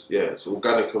called? Yeah, it's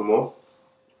Organic and More.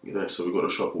 Yeah, so we've got a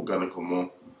shop Organic and More.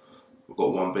 We've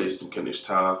got one based in Kentish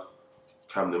Town,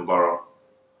 Camden Borough.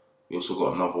 We also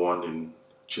got another one in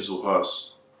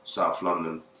Chislehurst, South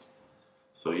London.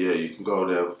 So yeah, you can go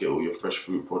there and get all your fresh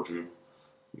fruit produce.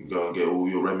 You can go and get all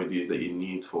your remedies that you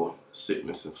need for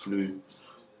sickness and flu.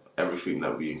 Everything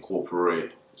that we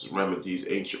incorporate is remedies,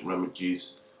 ancient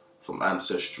remedies from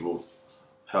ancestral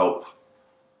help.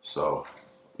 So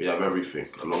we have everything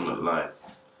along that line.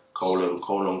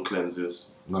 Colon cleanses.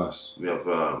 Nice. We have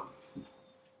all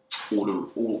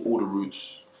the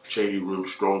roots, cherry root,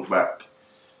 strong back.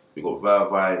 We got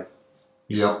vervine.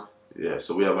 Yeah. Yeah.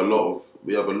 So we have a lot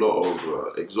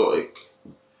of exotic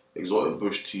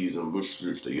bush teas and bush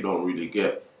roots that you don't really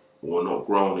get or not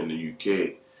grown in the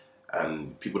UK,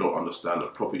 and people don't understand the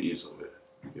properties of it.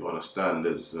 You understand?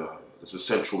 There's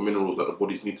essential minerals that the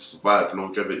bodies need to survive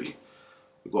longevity.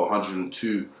 We've got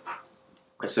 102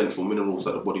 essential minerals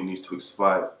that the body needs to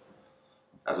survive.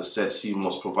 As I said, sea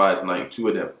moss provides 92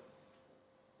 of them.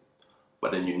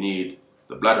 But then you need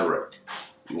the bladderwrack.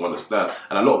 You understand?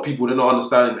 And a lot of people, they're not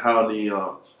understanding how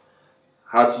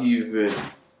to even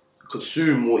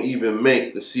consume or even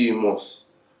make the sea moss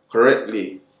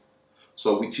correctly.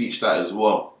 So we teach that as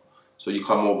well. So you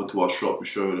come over to our shop, we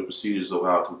show you the procedures of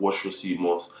how to wash your sea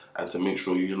moss and to make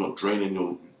sure you're not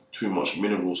draining too much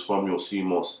minerals from your sea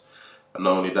moss. And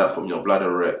not only that, from your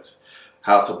bladderwrack,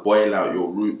 how to boil out your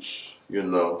roots, you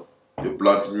know, your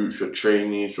blood roots, your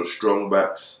trainees, your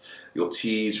strongbacks, your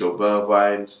teas, your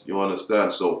vervines, you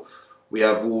understand? So we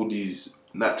have all these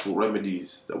natural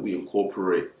remedies that we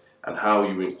incorporate, and how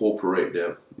you incorporate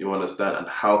them, you understand, and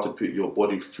how to put your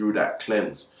body through that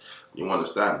cleanse, you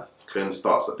understand? Cleanse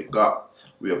starts at the gut.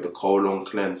 We have the colon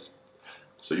cleanse.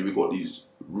 So we got these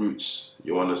roots,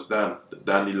 you understand? The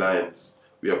dandelions.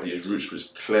 We have these roots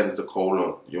which cleanse the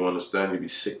colon, you understand? You'll be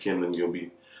sickened and you'll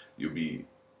be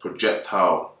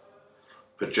projectile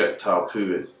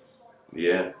pooing,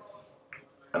 yeah?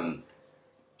 And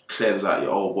cleanse out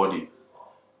your whole body.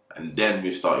 And then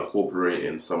we start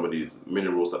incorporating some of these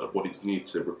minerals that the bodies need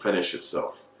to replenish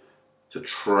itself, to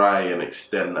try and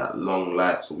extend that long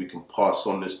life, so we can pass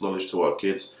on this knowledge to our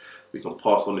kids, we can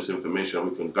pass on this information,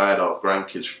 we can guide our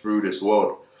grandkids through this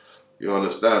world. You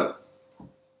understand?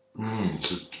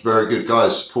 So very good,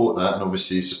 guys. Support that, and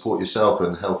obviously support yourself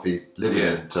and healthy living,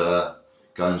 and go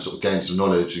and sort of gain some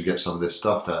knowledge and get some of this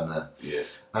stuff down there. Yeah.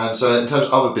 And so in terms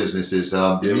of other businesses,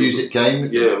 the music game.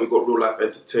 Yeah, we got Real Life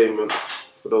Entertainment.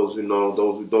 For those who know,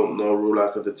 those who don't know, Real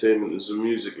Life Entertainment is a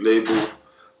music label.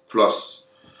 Plus,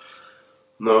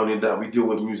 not only that, we deal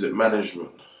with music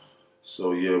management.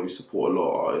 So yeah, we support a lot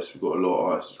of artists. We've got a lot of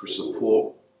artists we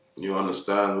support. You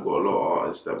understand? We've got a lot of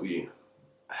artists that we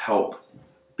help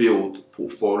build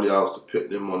portfolios to put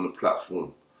them on the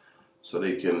platform, so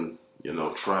they can, you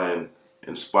know, try and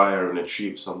inspire and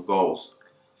achieve some goals.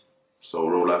 So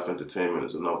Real Life Entertainment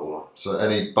is another one. So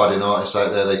any budding artists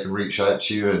out there, they can reach out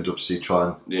to you and obviously try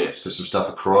and put some stuff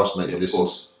across, make you listen.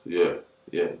 Yeah.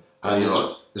 And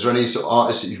is there any sort of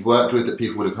artists that you've worked with that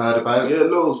people would have heard about? Yeah,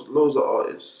 loads of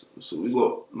artists. So we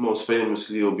got, most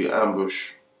famously, it'll be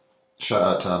Ambush. Shout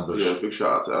out to Ambush. Yeah, big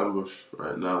shout out to Ambush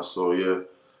right now. So yeah,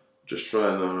 just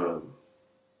trying to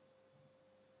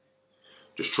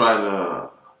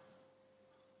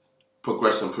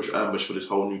progress and push Ambush for this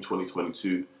whole new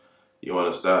 2022. You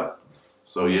understand?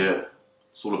 So yeah,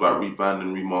 it's all about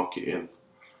rebranding, remarketing.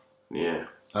 Yeah.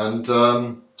 And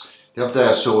the other day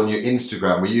I saw on your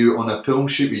Instagram, were you on a film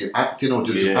shoot? Were you acting or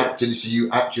doing some acting? So you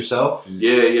act yourself?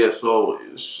 Yeah. So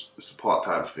it's a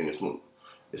part-time thing.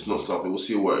 It's not something. We'll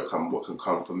see what can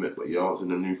come from it. But yeah, I was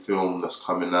in a new film that's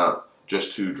coming out,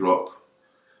 just to drop.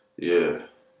 Yeah.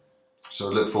 So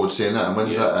I look forward to seeing that. And when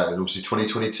is that out? And obviously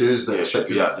 2022 is that expected? It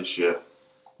should be out this year.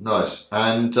 Nice.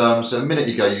 And so a minute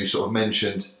ago you sort of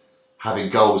mentioned having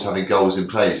goals in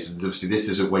place, and obviously this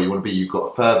isn't where you want to be. You've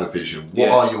got a further vision. What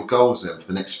are your goals then for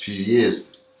the next few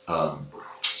years,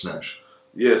 Snatch?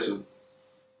 Yeah, so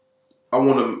I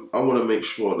want to make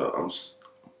sure that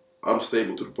I'm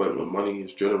stable to the point where money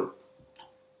is generating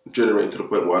to the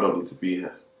point where I don't need to be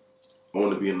here. I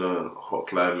want to be in a hot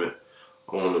climate.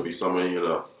 I want to be somewhere, you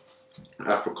know,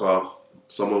 Africa,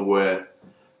 somewhere where,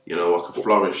 you know, I can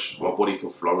flourish, my body can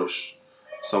flourish,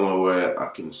 somewhere where I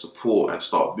can support and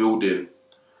start building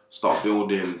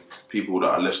people that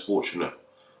are less fortunate.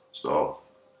 So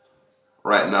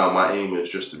right now my aim is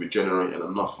just to be generating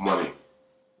enough money,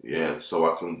 yeah,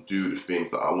 so I can do the things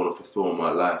that I want to fulfill in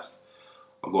my life.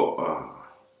 I got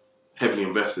heavily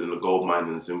invested in the gold mine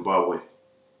in Zimbabwe.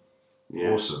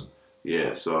 Yeah. Awesome.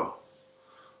 Yeah, so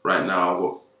right now I've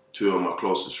got two of my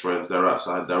closest friends. They're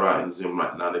out in Zim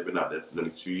right now. They've been out there for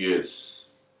nearly 2 years.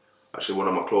 Actually, one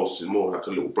of my closest is more like a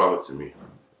little brother to me.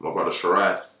 My brother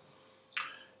Sharai.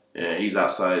 Yeah, he's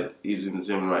outside. He's in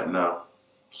Zim right now.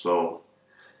 So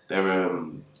they're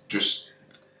just,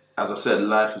 as I said,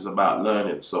 life is about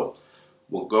learning. So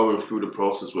we're going through the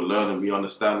process. We're learning. We're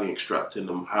understanding, extracting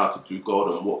them, how to do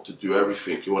gold and what to do,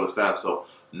 everything. You understand? So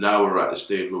now we're at the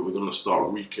stage where we're going to start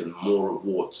reaping more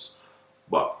rewards.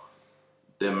 But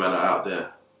them men are out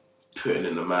there putting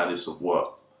in the madness of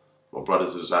work. My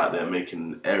brothers is out there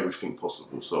making everything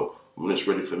possible. So when it's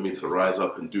ready for me to rise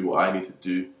up and do what I need to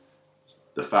do,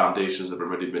 the foundations have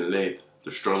already been laid.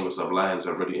 The strongest of lions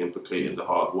have already implicated the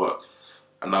hard work.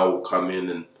 And I will come in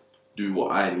and do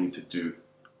what I need to do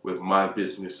with my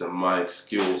business and my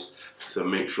skills to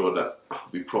make sure that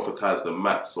we profitize the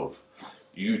max of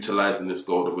utilizing this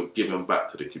gold and we're giving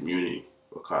back to the community.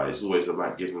 Okay, it's always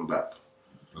about giving back.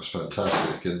 That's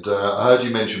fantastic. And I heard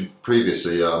you mention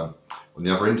previously on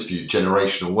the other interview,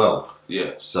 generational wealth.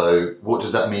 Yeah. So what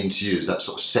does that mean to you? Is that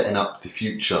sort of setting up the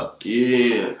future?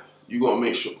 Yeah, you got to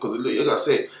make sure, because look, you got to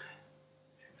say,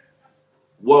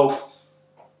 wealth,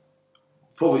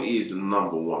 poverty is the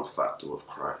 #1 factor of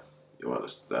crime. You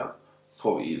understand?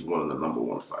 Poverty is one of the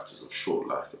 #1 factors of short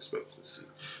life expectancy.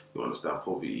 You understand?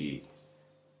 Poverty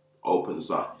opens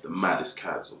up the maddest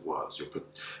kinds of worlds.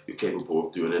 You're capable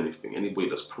of doing anything. Anybody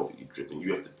that's poverty driven,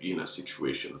 you have to be in that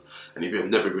situation. And if you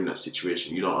have never been in that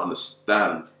situation, you don't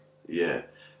understand, yeah,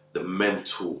 the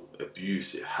mental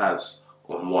abuse it has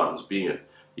on one's being.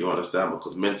 You understand?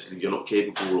 Because mentally you're not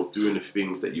capable of doing the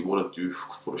things that you want to do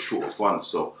for the short fun.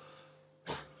 So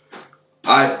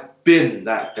I've been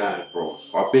that guy, bro.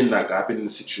 I've been that guy. I've been in a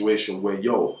situation where,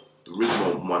 yo, there is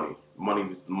no money.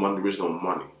 There is no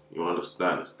money. You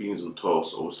understand? It's beans and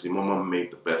toast. Obviously, my mum made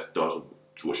the best does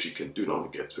what she can do. Don't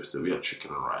get twisted. We had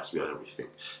chicken and rice. We had everything.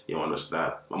 You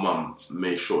understand? My mum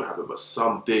made sure it happened. But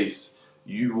some days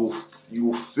you will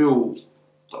feel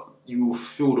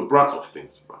the brunt of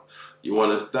things, bro. You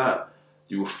understand?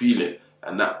 You will feel it,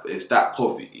 and it's that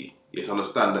poverty. Yes,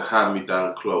 understand the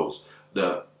hand-me-down clothes,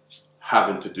 the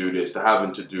having to do this, the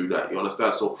having to do that. You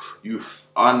understand? So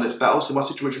I understand. Obviously, my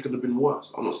situation could have been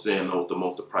worse. I'm not saying I was the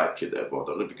most deprived kid ever.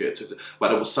 Don't let me get into it. But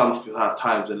there was some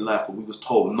times in life where we was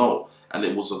told no, and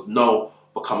it was a no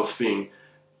become a thing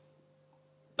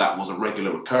that was a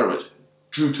regular occurrence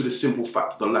due to the simple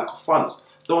fact of the lack of funds.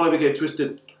 Don't ever get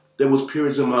twisted. There was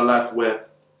periods in my life where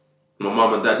my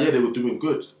mum and dad, yeah, they were doing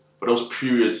good, but those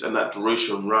periods and that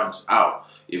duration runs out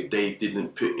if they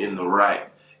didn't put in the right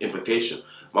implication.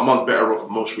 My mum's better off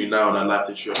emotionally now in her life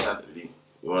than she was mentally,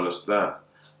 you understand?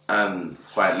 And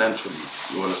financially,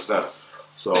 you understand?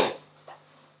 So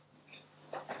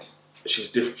she's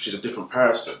a different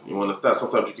person, you understand?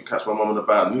 Sometimes you can catch my mum in a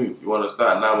bad mood, you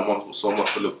understand? Now my mum's got so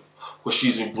much to look, because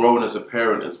she's grown as a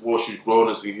parent as well, she's grown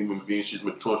as a human being, she's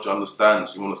mature, she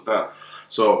understands, you understand?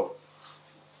 So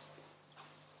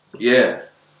yeah,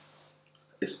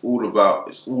 it's all about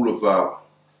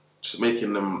just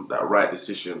making them that right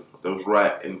decision, those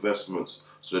right investments,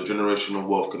 so the generational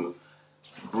wealth can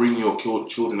bring your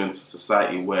children into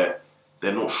society where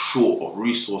they're not short of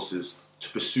resources to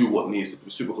pursue what needs to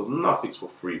pursue, because nothing's for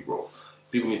free, bro.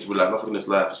 People need to realize nothing in this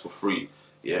life is for free.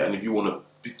 Yeah, and if you want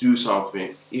to do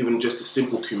something, even just a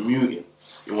simple commuting,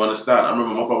 you understand? I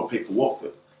remember my brother paid for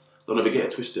Watford. Don't ever get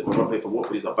it twisted. My brother paid for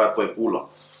Watford. He's a bad boy baller.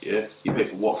 Yeah, he paid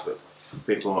for Watford. He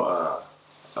paid for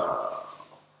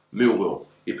Millwall.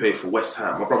 He paid for West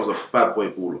Ham. My brother's a bad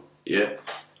boy baller. Yeah,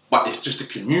 but it's just the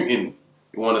commuting.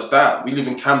 You understand? We live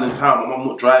in Camden Town. My mum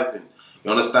not driving.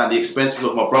 You understand? The expenses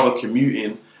of my brother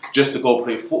commuting just to go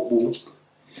play football.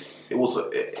 It was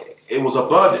a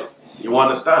burden. You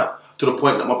understand? To the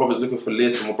point that my brother's looking for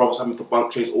lists and my brother's having to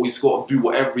bunk trains. Or he's got to do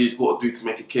whatever he's got to do to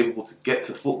make it capable to get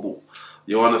to football.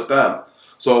 You understand?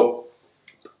 So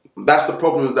that's the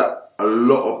problem that a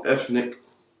lot of ethnic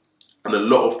and a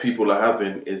lot of people are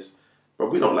having is, bro,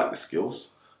 we don't lack the skills.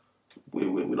 We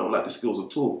don't lack the skills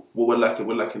at all. What we're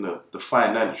lacking the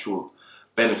financial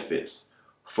benefits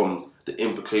from the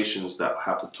implications that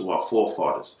happened to our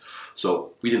forefathers.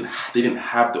 So they didn't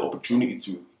have the opportunity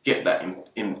to get that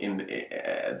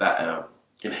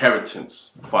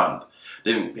inheritance fund.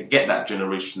 They didn't get that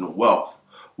generational wealth.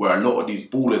 Where a lot of these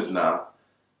ballers now,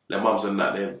 their mums and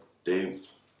that, they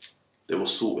were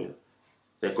sorted.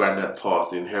 Their granddad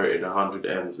passed, they inherited 100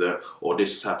 M's there, or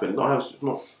this has happened. It's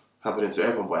not happening to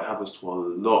everyone, but it happens to a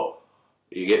lot.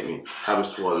 You get me? It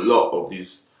happens to a lot of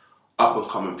these up and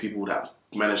coming people that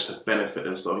manage to benefit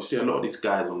themselves. You see a lot of these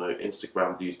guys on their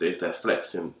Instagram these days, they're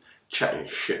flexing, chatting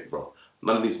shit, bro.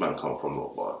 None of these men come from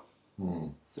no bar.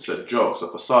 It's a joke, it's a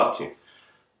facade thing.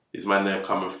 These men there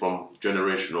coming from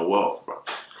generational wealth, bro.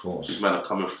 Of course. These men are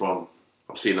coming from,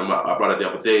 I'm seeing my brother the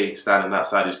other day standing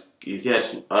outside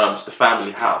it's the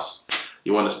family house.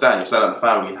 You understand? You're standing at the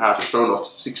family house, you're showing off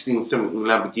 16, 17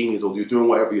 Lamborghinis, or you're doing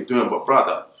whatever you're doing, but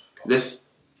brother,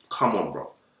 come on,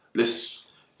 bro.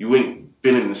 You ain't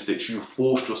been in the sticks. You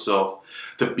forced yourself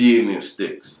to be in these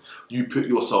sticks. You put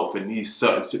yourself in these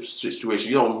certain situations.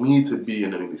 You don't need to be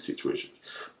in any of these situations.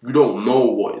 You don't know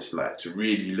what it's like to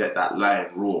really let that lion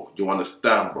roar. You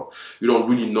understand, bro? You don't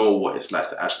really know what it's like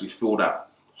to actually feel that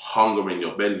hunger in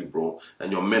your belly, bro,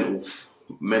 and your mental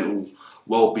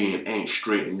well-being ain't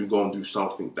straight, and you go and do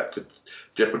something that could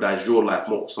jeopardize your life,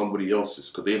 not somebody else's,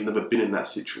 because they've never been in that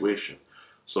situation.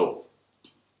 So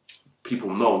people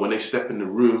know when they step in the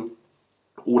room,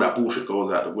 all that bullshit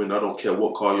goes out the window. I don't care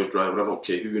what car you're driving, I don't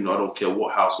care who you know, I don't care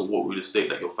what house or what real estate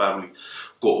that your family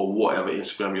got or whatever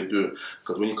Instagram you're doing.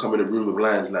 Because when you come in a room with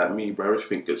lions like me, bro,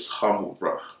 everything gets humble,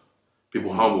 bro.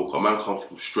 People humble, because man come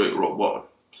from straight rock bottom.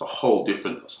 It's a whole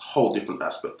different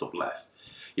aspect of life.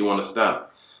 You understand?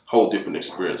 Whole different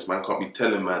experience. Man can't be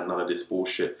telling man none of this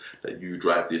bullshit that you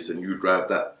drive this and you drive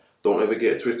that. Don't ever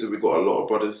get it twisted. We got a lot of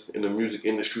brothers in the music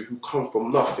industry who come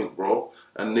from nothing, bro,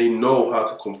 and they know how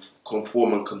to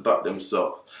conform and conduct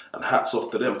themselves. And hats off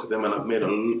to them, because them man have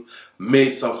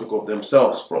made something of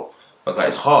themselves, bro. But that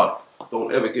is hard.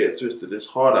 Don't ever get it twisted. It's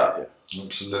hard out here.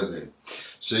 Absolutely.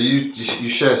 So you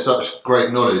share such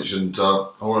great knowledge, and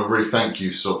I want to really thank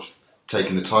you for sort of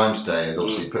taking the time today and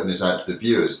obviously putting this out to the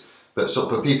viewers. But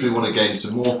sort of for people who want to gain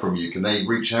some more from you, can they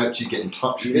reach out to you, get in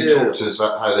touch with you, talk to us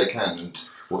about how they can, and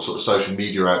what sort of social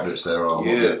media outlets there are?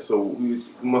 Yeah, so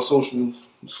my socials,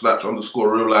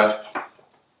 Snatch_real life.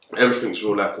 Everything's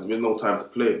real life, because there's no time to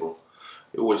play, bro.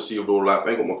 You always see real life.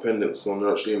 I ain't got my pendants on,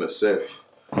 they're actually in a safe.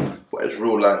 But it's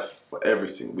real life for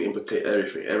everything. We implicate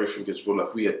everything. Everything is real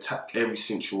life. We attack every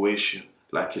situation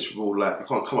like it's real life. You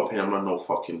can't come up here and run no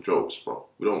fucking jokes, bro.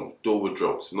 We don't deal with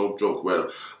jokes. No joke.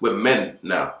 We're men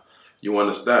now. You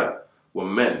understand? We're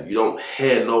men. You don't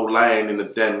hear no lion in the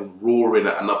den roaring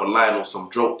at another lion or some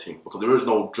joke thing, because there is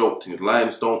no joke thing.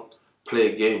 Lions don't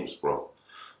play games, bro.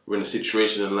 We're in a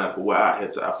situation in life where we're out here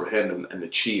to apprehend and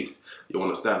achieve. You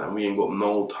understand? And we ain't got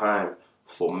no time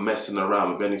for messing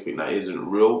around with anything that isn't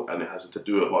real, and it has to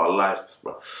do with our lives,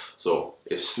 bro. So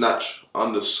it's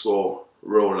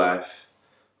Snatch_real life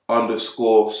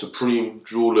 _Supreme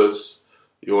Jewelers.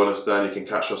 You understand? You can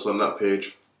catch us on that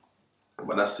page.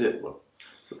 But that's it, bro.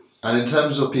 And in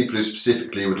terms of people who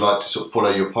specifically would like to sort of follow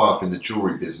your path in the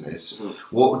jewellery business,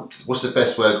 what's the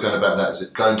best way of going about that? Is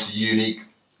it going to uni,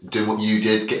 doing what you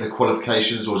did, get the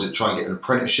qualifications, or is it try and get an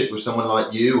apprenticeship with someone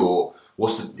like you, or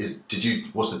what's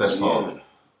the best path?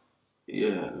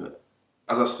 Yeah,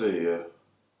 as I say,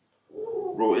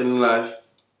 bro, in life,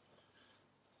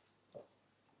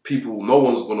 no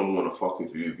one's gonna want to fuck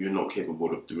with you if you're not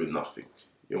capable of doing nothing.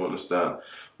 You understand?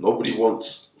 Nobody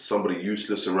wants somebody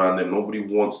useless around them. Nobody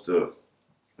wants to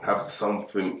have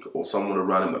something or someone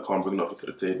around them that can't bring nothing to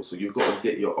the table. So you've got to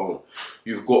get your own.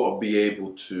 You've got to be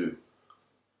able to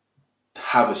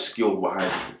have a skill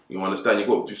behind you. You understand? You've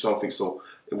got to do something. So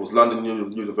it was London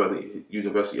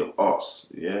University of Arts.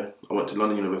 Yeah, I went to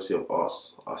London University of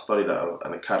Arts. I studied at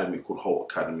an academy called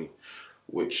Holt Academy,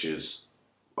 which is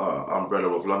umbrella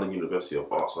of London University of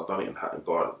Arts. I've done it in Hatton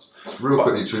Gardens.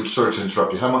 Quickly, sorry to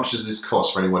interrupt you. How much does this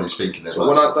cost for anyone who's thinking that? So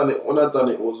when I done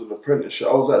it, was an apprenticeship.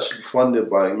 I was actually funded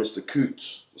by Mr.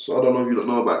 Coots. So I don't know if you don't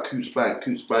know about Coots Bank.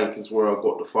 Coots Bank is where I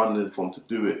got the funding from to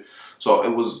do it. So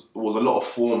it was a lot of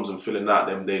forms and filling out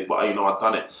them days. But I've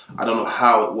done it. I don't know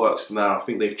how it works now. I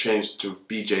think they've changed to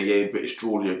BJA, British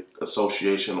Jewellery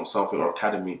Association or something, or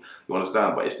Academy. You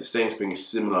understand? But it's the same thing. It's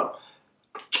similar.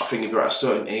 I think if you're at a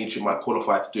certain age, you might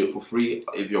qualify to do it for free.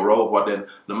 If you're over, then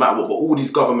no matter what. But all these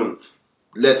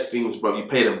government-led things, bro, you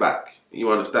pay them back.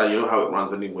 You understand? You know how it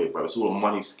runs anyway, bro. It's all a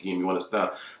money scheme. You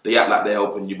understand? They act like they're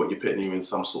helping you, but you're putting you in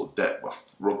some sort of debt. But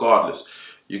regardless,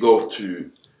 you go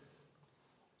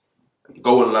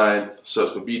online,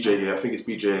 search for BJA. I think it's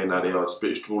BJA now. They are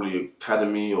British Jewellery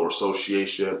Academy or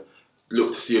Association.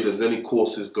 Look to see if there's any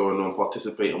courses going on.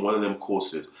 Participate in one of them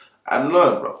courses and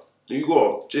learn, bro. You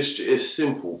got it's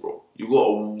simple, bro. You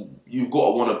you've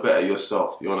got to want to better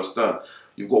yourself. You understand?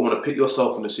 You've got to want to put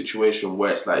yourself in a situation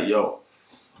where it's like, yo,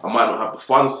 I might not have the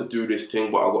funds to do this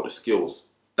thing, but I've got the skills.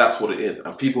 That's what it is.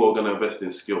 And people are going to invest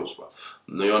in skills, bro.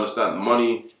 Now, you understand?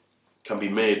 Money can be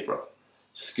made, bro.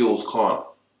 Skills can't.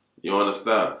 You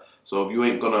understand? So if you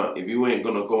ain't gonna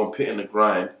go and put in the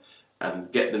grind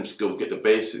and get them skills, get the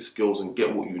basic skills and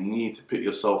get what you need to put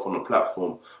yourself on a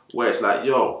platform where it's like,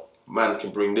 yo, man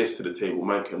can bring this to the table,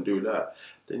 man can do that,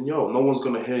 then yo, no one's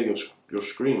gonna hear your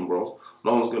scream, bro.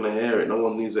 No one's gonna hear it. No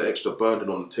one needs an extra burden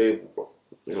on the table, bro.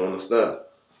 You understand?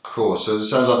 Cool. So it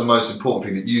sounds like the most important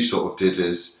thing that you sort of did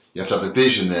is you have to have the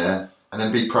vision there and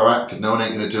then be proactive. No one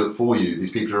ain't going to do it for you.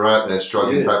 These people are out there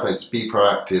struggling, bad places. Be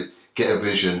proactive, get a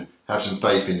vision, have some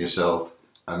faith in yourself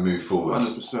and move forward.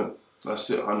 100%. That's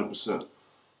it, 100%.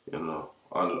 You know,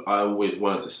 I always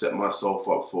wanted to set myself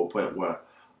up for a point where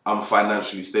I'm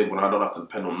financially stable and I don't have to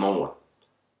depend on no one.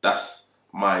 That's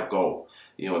my goal.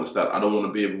 You understand? I don't want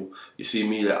to be able, you see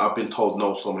me, like, I've been told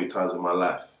no so many times in my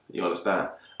life. You understand?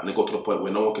 And it got to the point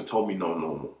where no one can tell me no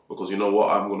more. Because you know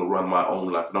what? I'm going to run my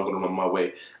own life and I'm going to run my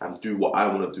way and do what I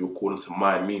want to do according to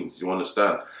my means. You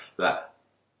understand? That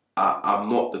I'm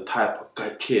not the type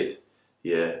of kid,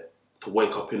 yeah, to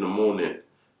wake up in the morning,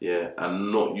 yeah,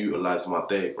 and not utilize my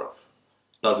day, bruv.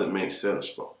 Doesn't make sense,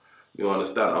 bro. You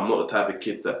understand? I'm not the type of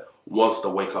kid that wants to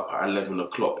wake up at 11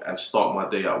 o'clock and start my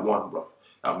day at 1, bro.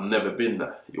 I've never been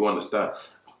that. You understand?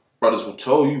 Brothers will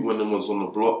tell you when I was on the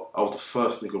block, I was the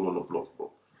first nigga on the block, bro.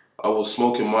 I was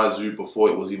smoking my zoo before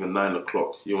it was even 9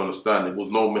 o'clock. You understand? There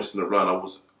was no messing around.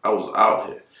 I was out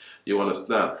here. You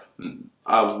understand?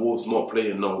 I was not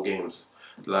playing no games.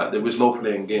 Like, there was no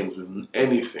playing games with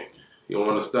anything. You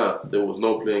understand? There was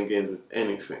no playing games with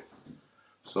anything.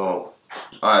 So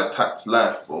I attacked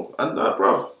life, bro. And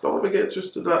bruv, don't ever get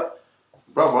twisted that,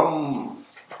 bruv,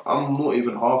 I'm not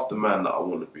even half the man that I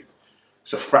want to be.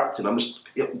 It's a fraction. I've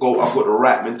got the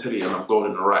right mentality and I'm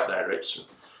going in the right direction.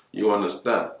 You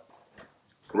understand?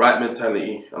 Right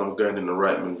mentality and I'm going in the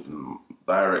right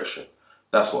direction.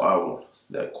 That's what I want.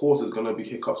 Of course, there's going to be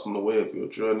hiccups on the way of your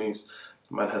journeys.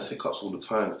 Man has hiccups all the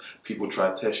time. People try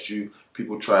to test you.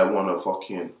 People try want to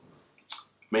fucking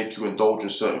make you indulge in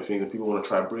certain things, and people want to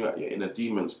try and bring out your inner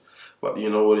demons. But you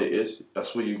know what it is?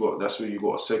 That's where you got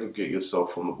to segregate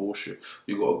yourself from the bullshit.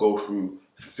 You got to go through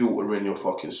filtering your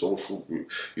fucking social group.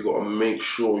 You got to make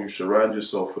sure you surround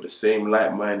yourself with the same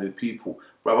like-minded people.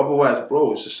 But otherwise,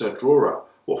 bro, it's just a draw out.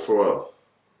 What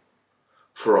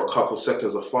for a couple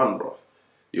seconds of fun, bro.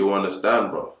 You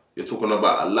understand, bro? You're talking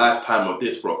about a lifetime of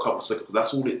this for a couple seconds.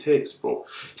 That's all it takes, bro.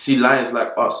 See, lions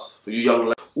like us, for you young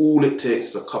lions, all it takes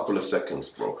is a couple of seconds,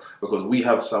 bro. Because we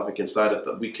have something inside us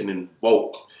that we can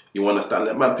invoke. You understand?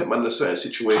 Let man put man in a certain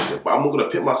situation. But I'm not going to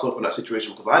put myself in that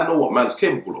situation because I know what man's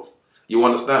capable of. You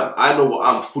understand? I know what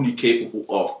I'm fully capable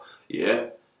of. Yeah?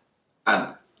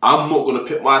 And I'm not going to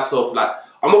put myself I'm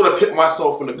not going to put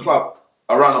myself in the club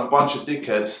around a bunch of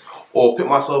dickheads or put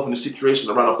myself in a situation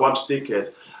around a bunch of dickheads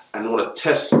and want to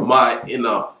test my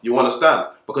inner, you understand?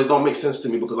 Because it don't make sense to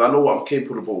me because I know what I'm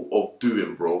capable of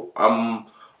doing, bro.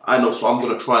 I know, so I'm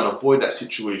going to try and avoid that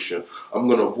situation. I'm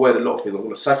going to avoid a lot of things. I'm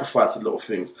going to sacrifice a lot of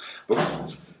things.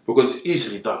 Because it's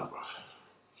easily done, bro.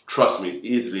 Trust me, it's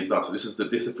easily done. So this is the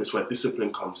discipline, where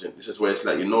discipline comes in. This is where it's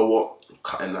like, you know what? I'm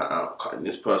cutting that out, cutting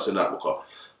this person out because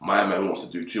my man wants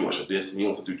to do too much of this and he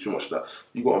wants to do too much of that.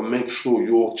 You got to make sure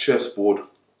your chessboard,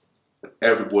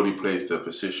 everybody plays their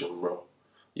position, bro.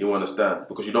 You understand?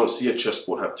 Because you don't see a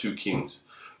chessboard have 2 kings.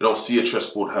 You don't see a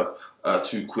chessboard have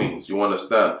 2 queens. You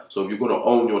understand? So if you're going to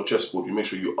own your chessboard, you make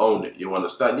sure you own it. You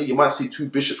understand? Yeah, you might see 2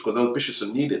 bishops because those bishops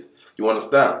are needed. You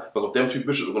understand? Because them 2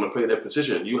 bishops are going to play their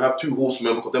position. You have 2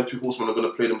 horsemen because them 2 horsemen are going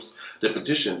to play their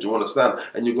position. Do you understand?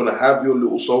 And you're going to have your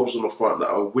little soldiers on the front that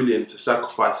are willing to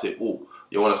sacrifice it all.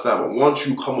 You understand? But once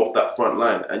you come off that front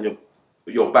line and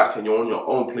you're back and you're on your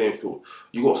own playing field,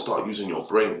 you got to start using your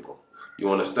brain, bro. You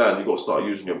understand? You got to start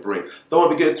using your brain. Don't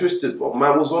ever get twisted, bro.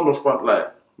 Man was on the front line.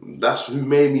 That's who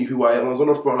made me who I am. I was on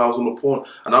the front line, I was on the pawn.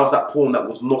 And I was that pawn that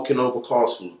was knocking over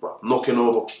castles, bro. Knocking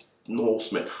over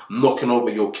horsemen. Knocking over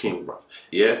your king, bro.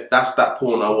 Yeah? That's that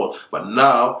pawn I was. But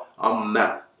now, I'm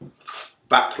that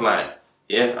back line.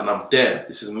 Yeah? And I'm there.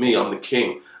 This is me. I'm the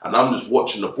king. And I'm just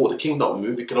watching the board. The king don't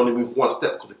move. He can only move 1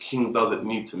 step because the king doesn't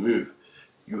need to move.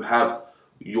 You have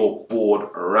your board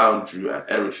around you and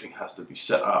everything has to be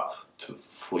set up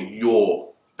for your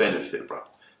benefit, bro.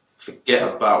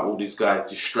 Forget about all these guys'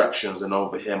 distractions and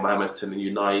over here my man's telling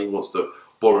you now he wants to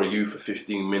borrow you for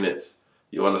 15 minutes.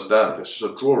 You understand? It's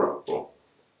just a draw out, bro.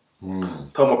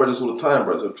 Tell my brothers all the time,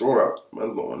 bro, it's a draw out.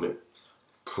 Man's not on it.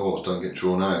 Of course, don't get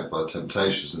drawn out by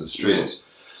temptations in the streets.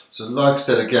 So like I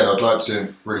said again, I'd like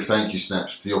to really thank you,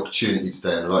 Snatch, for the opportunity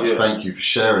today, and I'd like to thank you for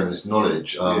sharing this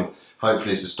knowledge.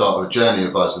 Hopefully it's the start of a journey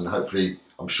of us, and hopefully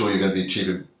I'm sure you're going to be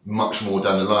achieving much more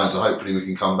down the line, so hopefully we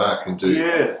can come back and do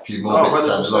a few more bits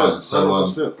down the line.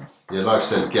 So yeah, like I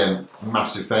said again,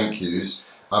 massive thank yous.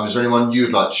 Is there anyone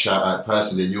you'd like to shout out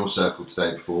personally in your circle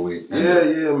today before we end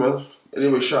it? Yeah, man.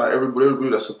 Anyway, shout out everybody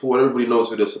that support. Everybody knows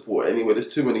who they support. Anyway,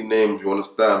 there's too many names, you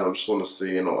understand. I just want to say,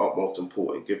 you know, utmost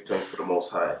important. Give thanks for the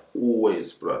Most High.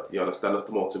 Always, bro. You understand? That's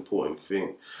the most important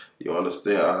thing. You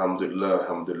understand? Alhamdulillah,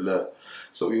 alhamdulillah.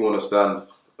 So we want to stand,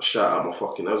 shout out my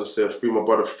fucking, as I said, free my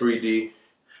brother 3D,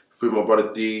 free my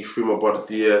brother D, free my brother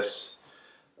DS,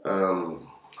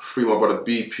 free my brother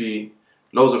BP.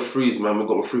 Loads of frees, man. We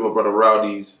got free my brother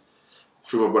Rowdies,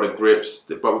 free my brother Grips.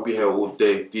 The brother be here all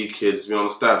day. D kids, you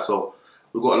understand? So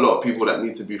we've got a lot of people that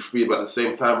need to be free, but at the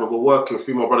same time, we're working.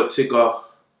 Free my brother Tigger.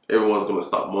 Everyone's gonna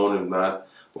start moaning, man.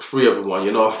 But free everyone,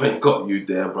 you know. I ain't got you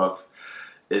there, bruv.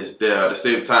 It's there. At the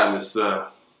same time, it's yeah,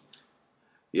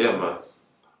 man.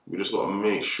 We just gotta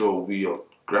make sure we are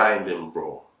grinding,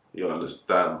 bro. You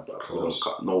understand, bro? We don't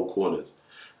cut no corners.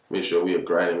 Make sure we are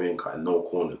grinding. We ain't cutting no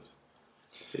corners.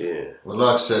 Yeah. Well,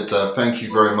 like I said, thank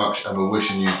you very much, and we're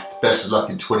wishing you best of luck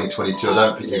in 2022. I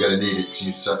don't think you're going to need it because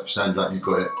you sound like you've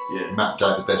got it mapped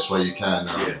out the best way you can.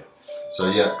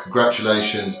 So yeah,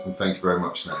 congratulations and thank you very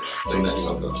much, Snatch. Till next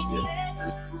time,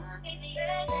 guys.